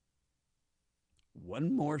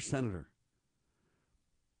 One more senator.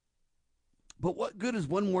 But what good is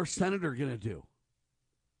one more senator going to do?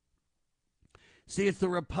 See, it's the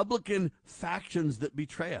Republican factions that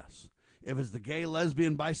betray us. If it's the gay,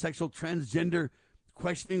 lesbian, bisexual, transgender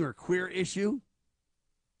questioning or queer issue,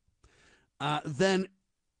 then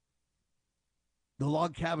the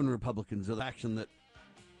log cabin Republicans are the faction that,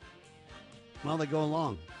 well, they go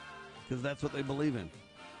along because that's what they believe in.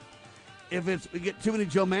 If we get too many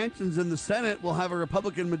Joe Manchins in the Senate, we'll have a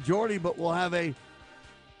Republican majority, but we'll have a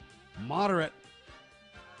moderate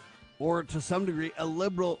or to some degree a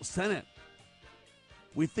liberal Senate.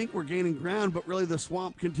 We think we're gaining ground, but really the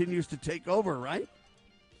swamp continues to take over, right?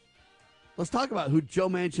 Let's talk about who Joe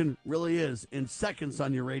Manchin really is in seconds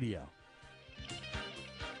on your radio.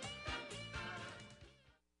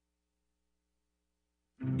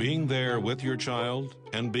 Being there with your child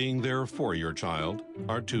and being there for your child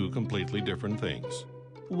are two completely different things.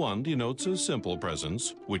 One denotes a simple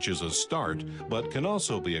presence, which is a start, but can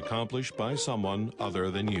also be accomplished by someone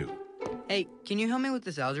other than you. Hey, can you help me with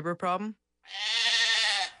this algebra problem?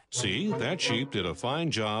 See, that sheep did a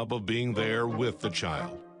fine job of being there with the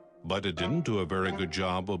child, but it didn't do a very good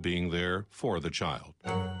job of being there for the child.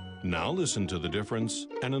 Now listen to the difference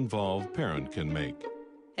an involved parent can make.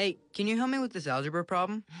 Hey, can you help me with this algebra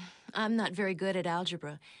problem? I'm not very good at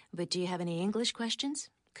algebra, but do you have any English questions?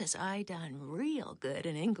 Because I done real good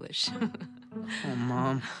in English. Oh,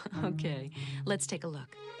 Mom. Okay, let's take a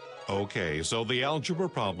look. Okay, so the algebra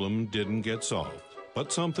problem didn't get solved,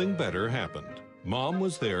 but something better happened. Mom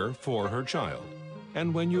was there for her child,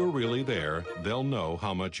 and when you're really there, they'll know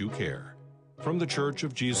how much you care. From the Church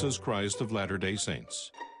of Jesus Christ of Latter-day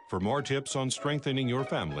Saints. For more tips on strengthening your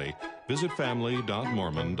family, visit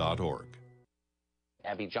family.mormon.org.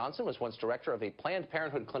 Abby Johnson was once director of a Planned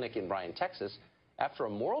Parenthood clinic in Bryan, Texas. After a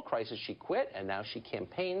moral crisis, she quit, and now she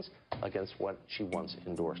campaigns against what she once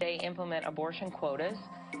endorsed. They implement abortion quotas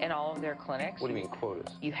in all of their clinics. What do you mean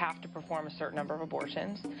quotas? You have to perform a certain number of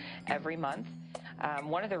abortions every month.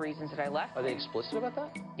 One of the reasons that I left... Are they explicit about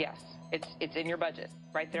that? Yes. It's in your budget,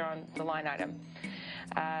 right there on the line item.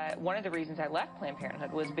 One of the reasons I left Planned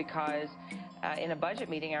Parenthood was because in a budget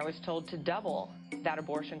meeting I was told to double that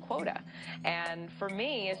abortion quota. And for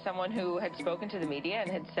me, as someone who had spoken to the media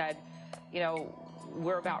and had said, you know,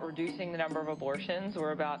 we're about reducing the number of abortions,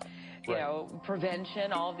 we're about, you know,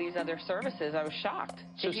 prevention, all of these other services, I was shocked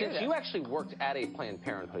to hear since this. you actually worked at a Planned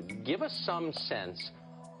Parenthood, give us some sense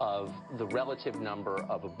of the relative number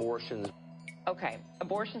of abortions. Okay,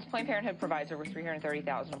 abortions, Planned Parenthood provides over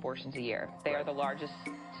 330,000 abortions a year. They are the largest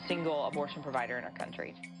single abortion provider in our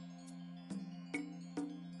country.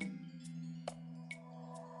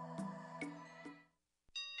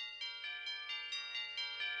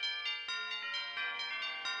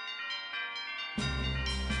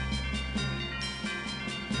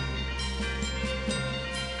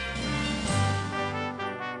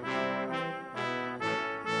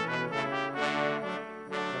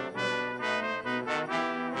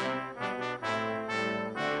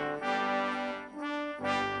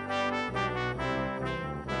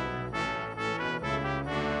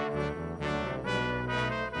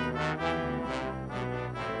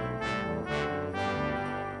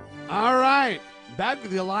 All right, back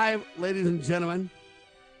with you live, ladies and gentlemen.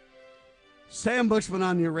 Sam Bushman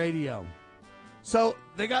on your radio. So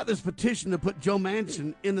they got this petition to put Joe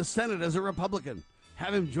Manchin in the Senate as a Republican,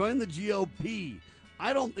 have him join the GOP.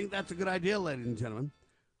 I don't think that's a good idea, ladies and gentlemen,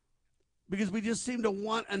 because we just seem to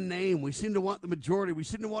want a name. We seem to want the majority. We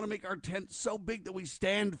seem to want to make our tent so big that we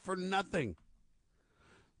stand for nothing.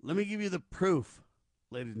 Let me give you the proof,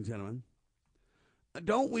 ladies and gentlemen.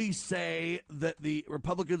 Don't we say that the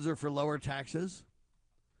Republicans are for lower taxes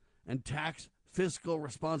and tax fiscal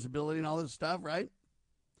responsibility and all this stuff, right?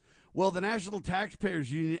 Well, the National Taxpayers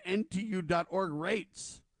Union, NTU.org,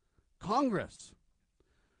 rates Congress.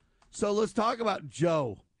 So let's talk about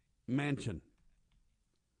Joe Manchin.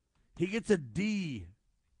 He gets a D.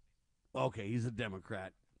 Okay, he's a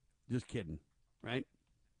Democrat. Just kidding, right?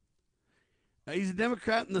 He's a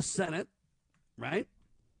Democrat in the Senate, right?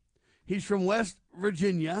 He's from West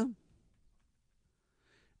Virginia.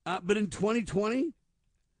 But in 2020, do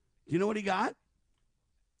you know what he got?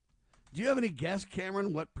 Do you have any guess,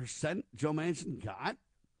 Cameron, what percent Joe Manchin got?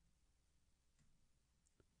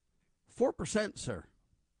 4%, sir.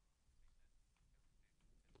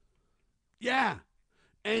 Yeah.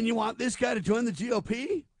 And you want this guy to join the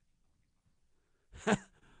GOP?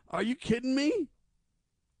 Are you kidding me?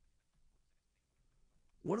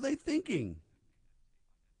 What are they thinking?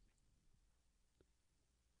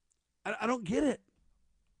 I don't get it.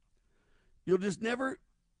 You'll just never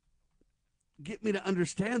get me to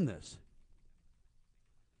understand this.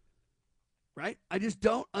 Right? I just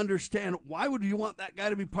don't understand. Why would you want that guy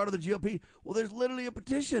to be part of the GOP? Well, there's literally a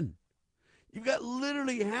petition. You've got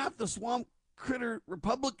literally half the swamp critter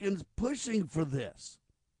Republicans pushing for this.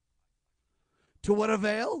 To what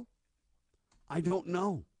avail? I don't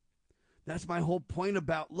know. That's my whole point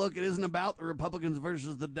about, look, it isn't about the Republicans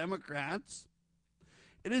versus the Democrats.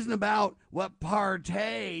 It isn't about what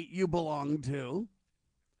party you belong to.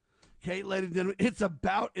 Okay, ladies and gentlemen, it's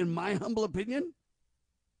about, in my humble opinion,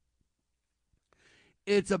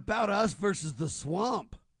 it's about us versus the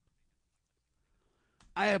swamp.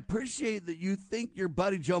 I appreciate that you think your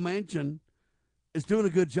buddy Joe Manchin is doing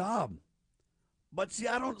a good job. But see,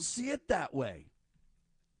 I don't see it that way.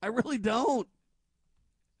 I really don't.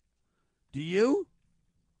 Do you?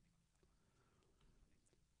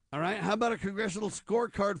 All right, how about a congressional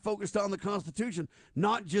scorecard focused on the Constitution,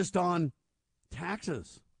 not just on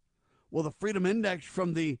taxes? Well, the Freedom Index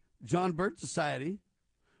from the John Birch Society,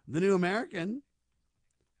 the New American,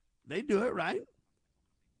 they do it, right?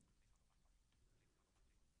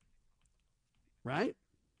 Right?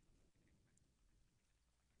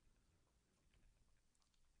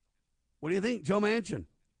 What do you think, Joe Manchin?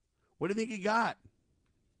 What do you think he got?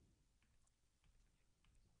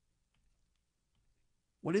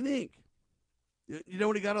 What do you think? You know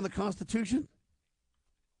what he got on the Constitution?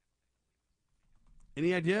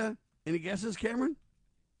 Any idea? Any guesses, Cameron?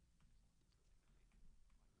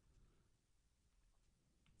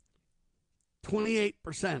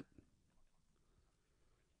 %28.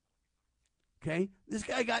 Okay? This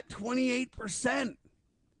guy got 28%.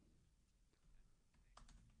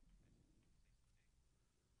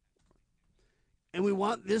 And we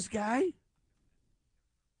want this guy?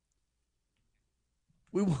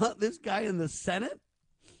 We want this guy in the Senate?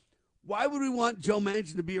 Why would we want Joe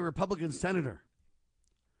Manchin to be a Republican senator?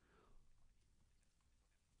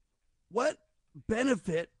 What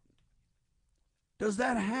benefit does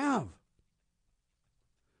that have?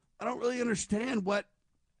 I don't really understand what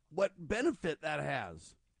benefit that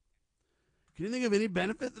has. Can you think of any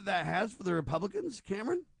benefit that has for the Republicans,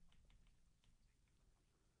 Cameron?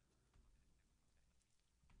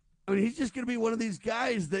 I mean, he's just going to be one of these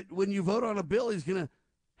guys that when you vote on a bill, he's going to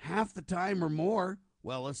half the time or more.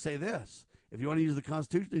 Well, let's say this. If you want to use the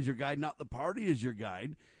Constitution as your guide, not the party as your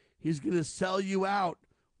guide, he's going to sell you out.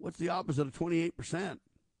 What's the opposite of 28%?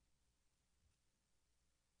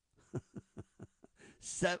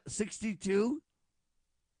 62?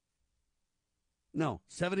 No,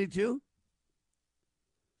 72?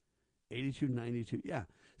 82, 92. Yeah.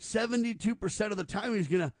 72% of the time he's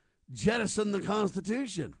going to jettison the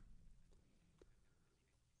Constitution.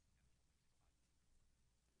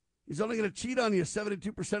 He's only going to cheat on you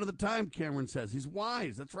 72% of the time, Cameron says. He's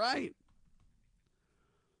wise. That's right.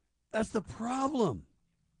 That's the problem.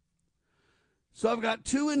 So I've got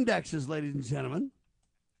two indexes, ladies and gentlemen.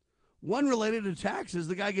 One related to taxes.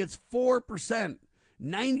 The guy gets 4%.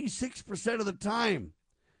 96% of the time,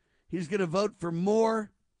 he's going to vote for more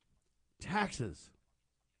taxes.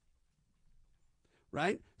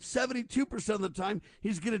 Right? 72% of the time,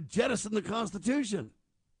 he's going to jettison the Constitution.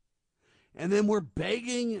 And then we're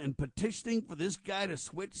begging and petitioning for this guy to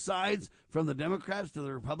switch sides from the Democrats to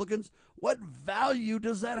the Republicans. What value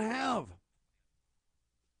does that have?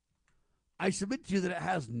 I submit to you that it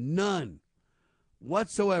has none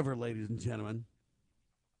whatsoever, ladies and gentlemen.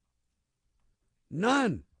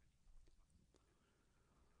 None.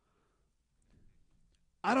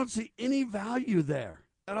 I don't see any value there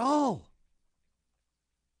at all.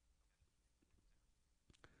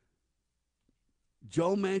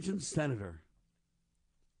 Joe Manchin, senator.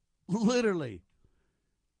 Literally.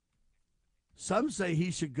 Some say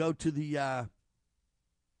he should go to the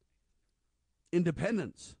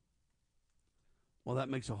independents. Well, that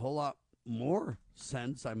makes a whole lot more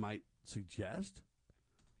sense, I might suggest.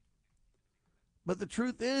 But the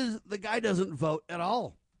truth is, the guy doesn't vote at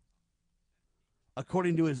all,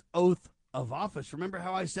 according to his oath of office. Remember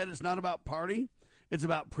how I said it's not about party? It's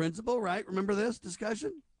about principle, right? Remember this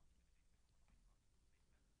discussion?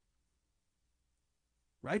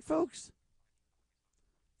 Right, folks?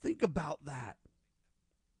 Think about that.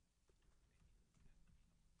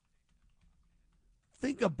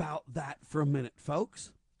 Think about that for a minute,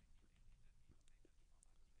 folks.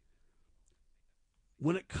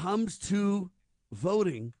 When it comes to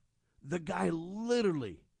voting, the guy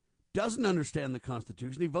literally doesn't understand the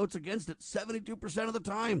Constitution. He votes against it 72% of the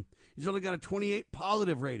time. He's only got a 28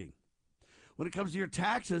 positive rating. When it comes to your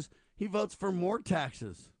taxes, he votes for more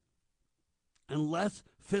taxes and less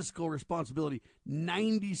fiscal responsibility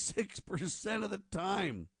 96% of the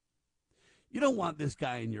time. You don't want this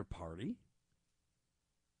guy in your party.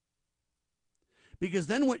 Because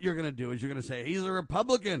then what you're going to do is you're going to say, he's a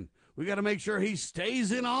Republican. We got to make sure he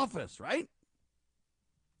stays in office, right?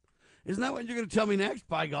 Isn't that what you're going to tell me next?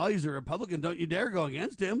 By golly, he's a Republican. Don't you dare go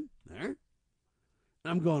against him. There. And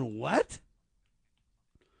I'm going, what?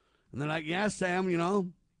 And they're like, yeah, Sam, you know,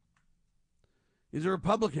 he's a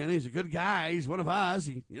Republican. He's a good guy. He's one of us.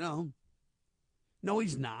 No,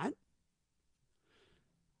 he's not.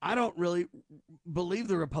 I don't really believe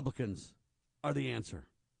the Republicans are the answer.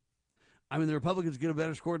 I mean, the Republicans get a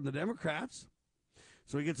better score than the Democrats.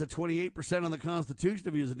 So he gets a 28% on the Constitution.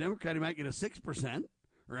 If he was a Democrat, he might get a 6%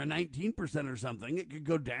 or a 19% or something. It could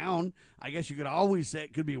go down. I guess you could always say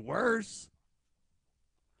it could be worse.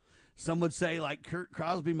 Some would say, like Kurt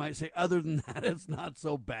Crosby might say, other than that, it's not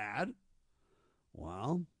so bad.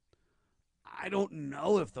 Well, I don't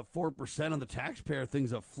know if the 4% on the taxpayer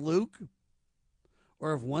thing's a fluke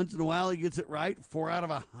or if once in a while he gets it right, 4 out of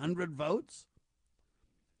 100 votes.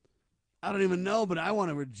 I don't even know, but I want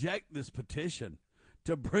to reject this petition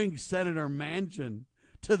to bring Senator Manchin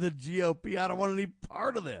to the GOP. I don't want any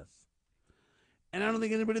part of this. And I don't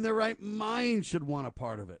think anybody in their right mind should want a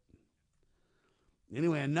part of it.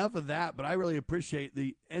 Anyway, enough of that, but I really appreciate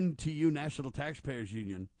the NTU, National Taxpayers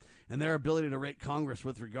Union, and their ability to rate Congress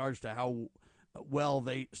with regards to how well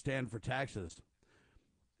they stand for taxes,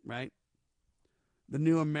 right? The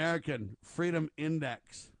New American Freedom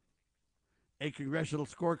Index, a congressional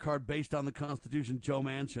scorecard based on the Constitution, Joe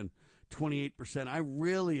Manchin, 28%. I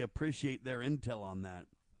really appreciate their intel on that.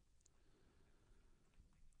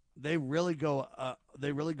 They really go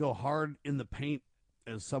hard in the paint,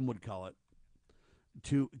 as some would call it,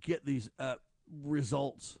 to get these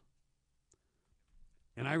results.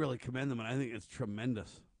 And I really commend them, and I think it's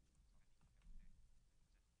tremendous.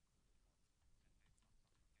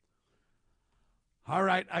 All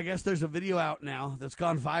right, I guess there's a video out now that's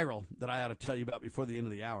gone viral that I ought to tell you about before the end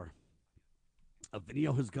of the hour. A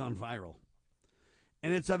video has gone viral,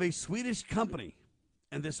 and it's of a Swedish company.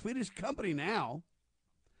 And the Swedish company now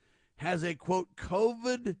has a, quote,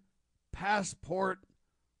 COVID passport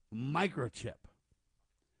microchip.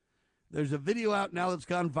 There's a video out now that's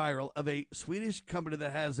gone viral of a Swedish company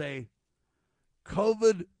that has a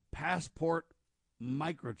COVID passport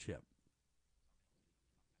microchip.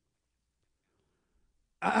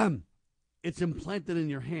 It's implanted in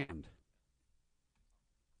your hand.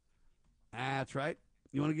 That's right.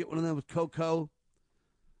 You want to get one of them with Coco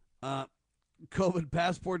COVID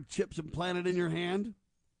passport chips implanted in your hand?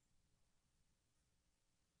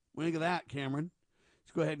 What do you think of that, Cameron?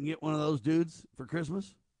 Let's go ahead and get one of those dudes for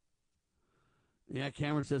Christmas. Yeah,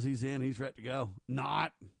 Cameron says he's in. He's ready to go.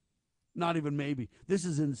 Not even maybe. This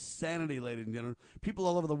is insanity, ladies and gentlemen. People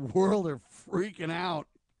all over the world are freaking out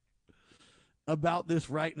about this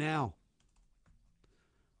right now.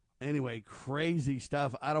 Anyway, crazy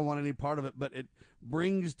stuff. I don't want any part of it, but it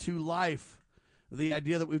brings to life the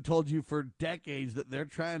idea that we've told you for decades that they're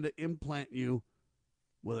trying to implant you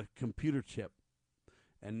with a computer chip.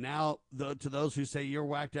 And now, to those who say you're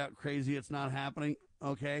whacked out crazy, it's not happening,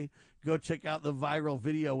 okay, go check out the viral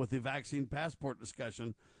video with the vaccine passport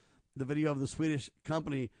discussion, the video of the Swedish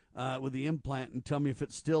company with the implant, and tell me if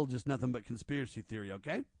it's still just nothing but conspiracy theory,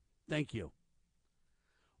 okay? Thank you.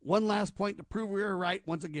 One last point to prove we were right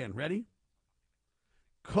once again. Ready?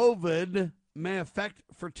 COVID may affect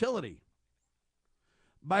fertility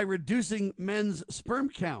by reducing men's sperm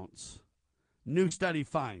counts, new study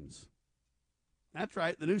finds. That's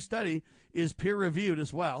right. The new study is peer-reviewed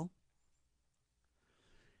as well.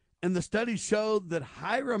 And the study showed that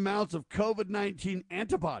higher amounts of COVID-19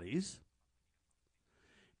 antibodies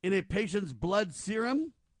in a patient's blood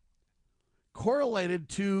serum correlated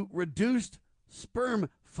to reduced sperm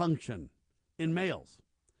function in males.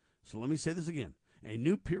 So let me say this again. A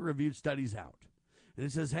new peer-reviewed study's out. And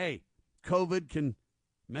it says, hey, COVID can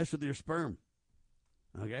mess with your sperm.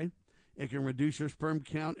 Okay? It can reduce your sperm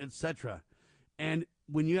count, etc. And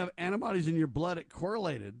when you have antibodies in your blood, it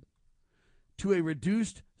correlated to a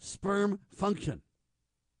reduced sperm function.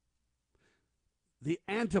 The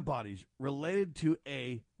antibodies related to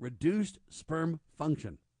a reduced sperm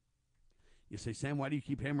function. You say, Sam, why do you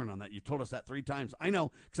keep hammering on that? You told us that 3 times. I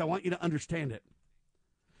know, because I want you to understand it.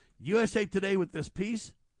 USA Today with this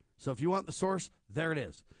piece. So if you want the source, there it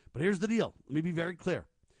is. But here's the deal. Let me be very clear.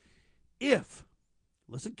 If,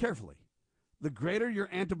 listen carefully, the greater your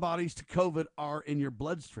antibodies to COVID are in your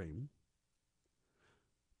bloodstream,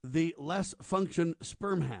 the less function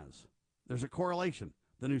sperm has. There's a correlation,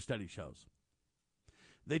 the new study shows.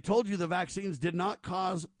 They told you the vaccines did not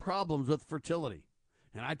cause problems with fertility.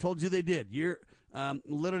 And I told you they did.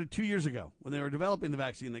 Literally 2 years ago, when they were developing the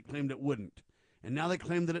vaccine, they claimed it wouldn't. And now they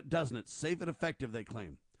claim that it doesn't. It's safe and effective, they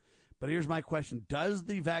claim. But here's my question. Does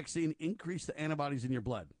the vaccine increase the antibodies in your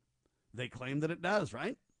blood? They claim that it does,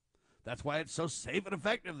 right? That's why it's so safe and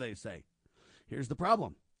effective, they say. Here's the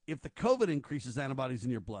problem. If the COVID increases antibodies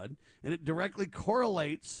in your blood, and it directly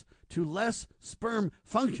correlates to less sperm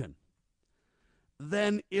function,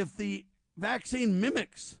 then if the vaccine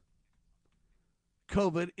mimics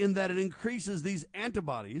COVID in that it increases these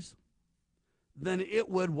antibodies, then it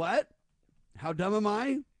would what? How dumb am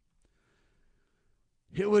I?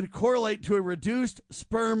 It would correlate to a reduced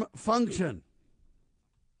sperm function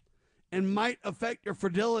and might affect your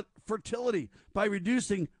fertility by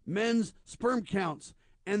reducing men's sperm counts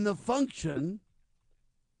and the function,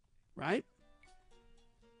 right?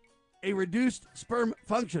 A reduced sperm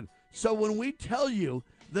function. So when we tell you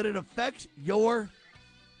that it affects your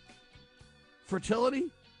fertility,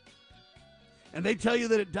 and they tell you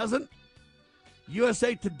that it doesn't,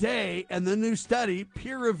 USA Today and the new study,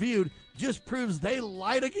 peer-reviewed, just proves they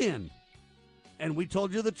lied again. And we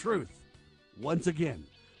told you the truth once again.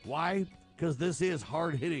 Why? Because this is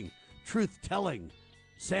hard-hitting, truth-telling,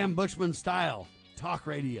 Sam Bushman style talk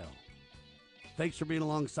radio. Thanks for being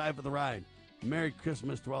alongside for the ride. Merry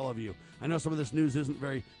Christmas to all of you. I know some of this news isn't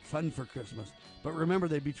very fun for Christmas, but remember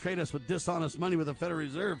they betrayed us with dishonest money with the Federal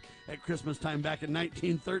Reserve at Christmas time back in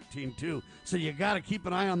 1913 too. So you got to keep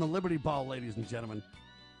an eye on the Liberty Ball, ladies and gentlemen.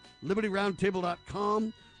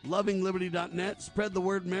 LibertyRoundtable.com, LovingLiberty.net. Spread the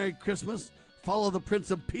word Merry Christmas. Follow the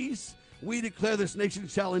Prince of Peace. We declare this nation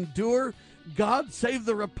shall endure. God save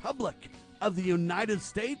the Republic of the United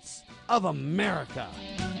States of America.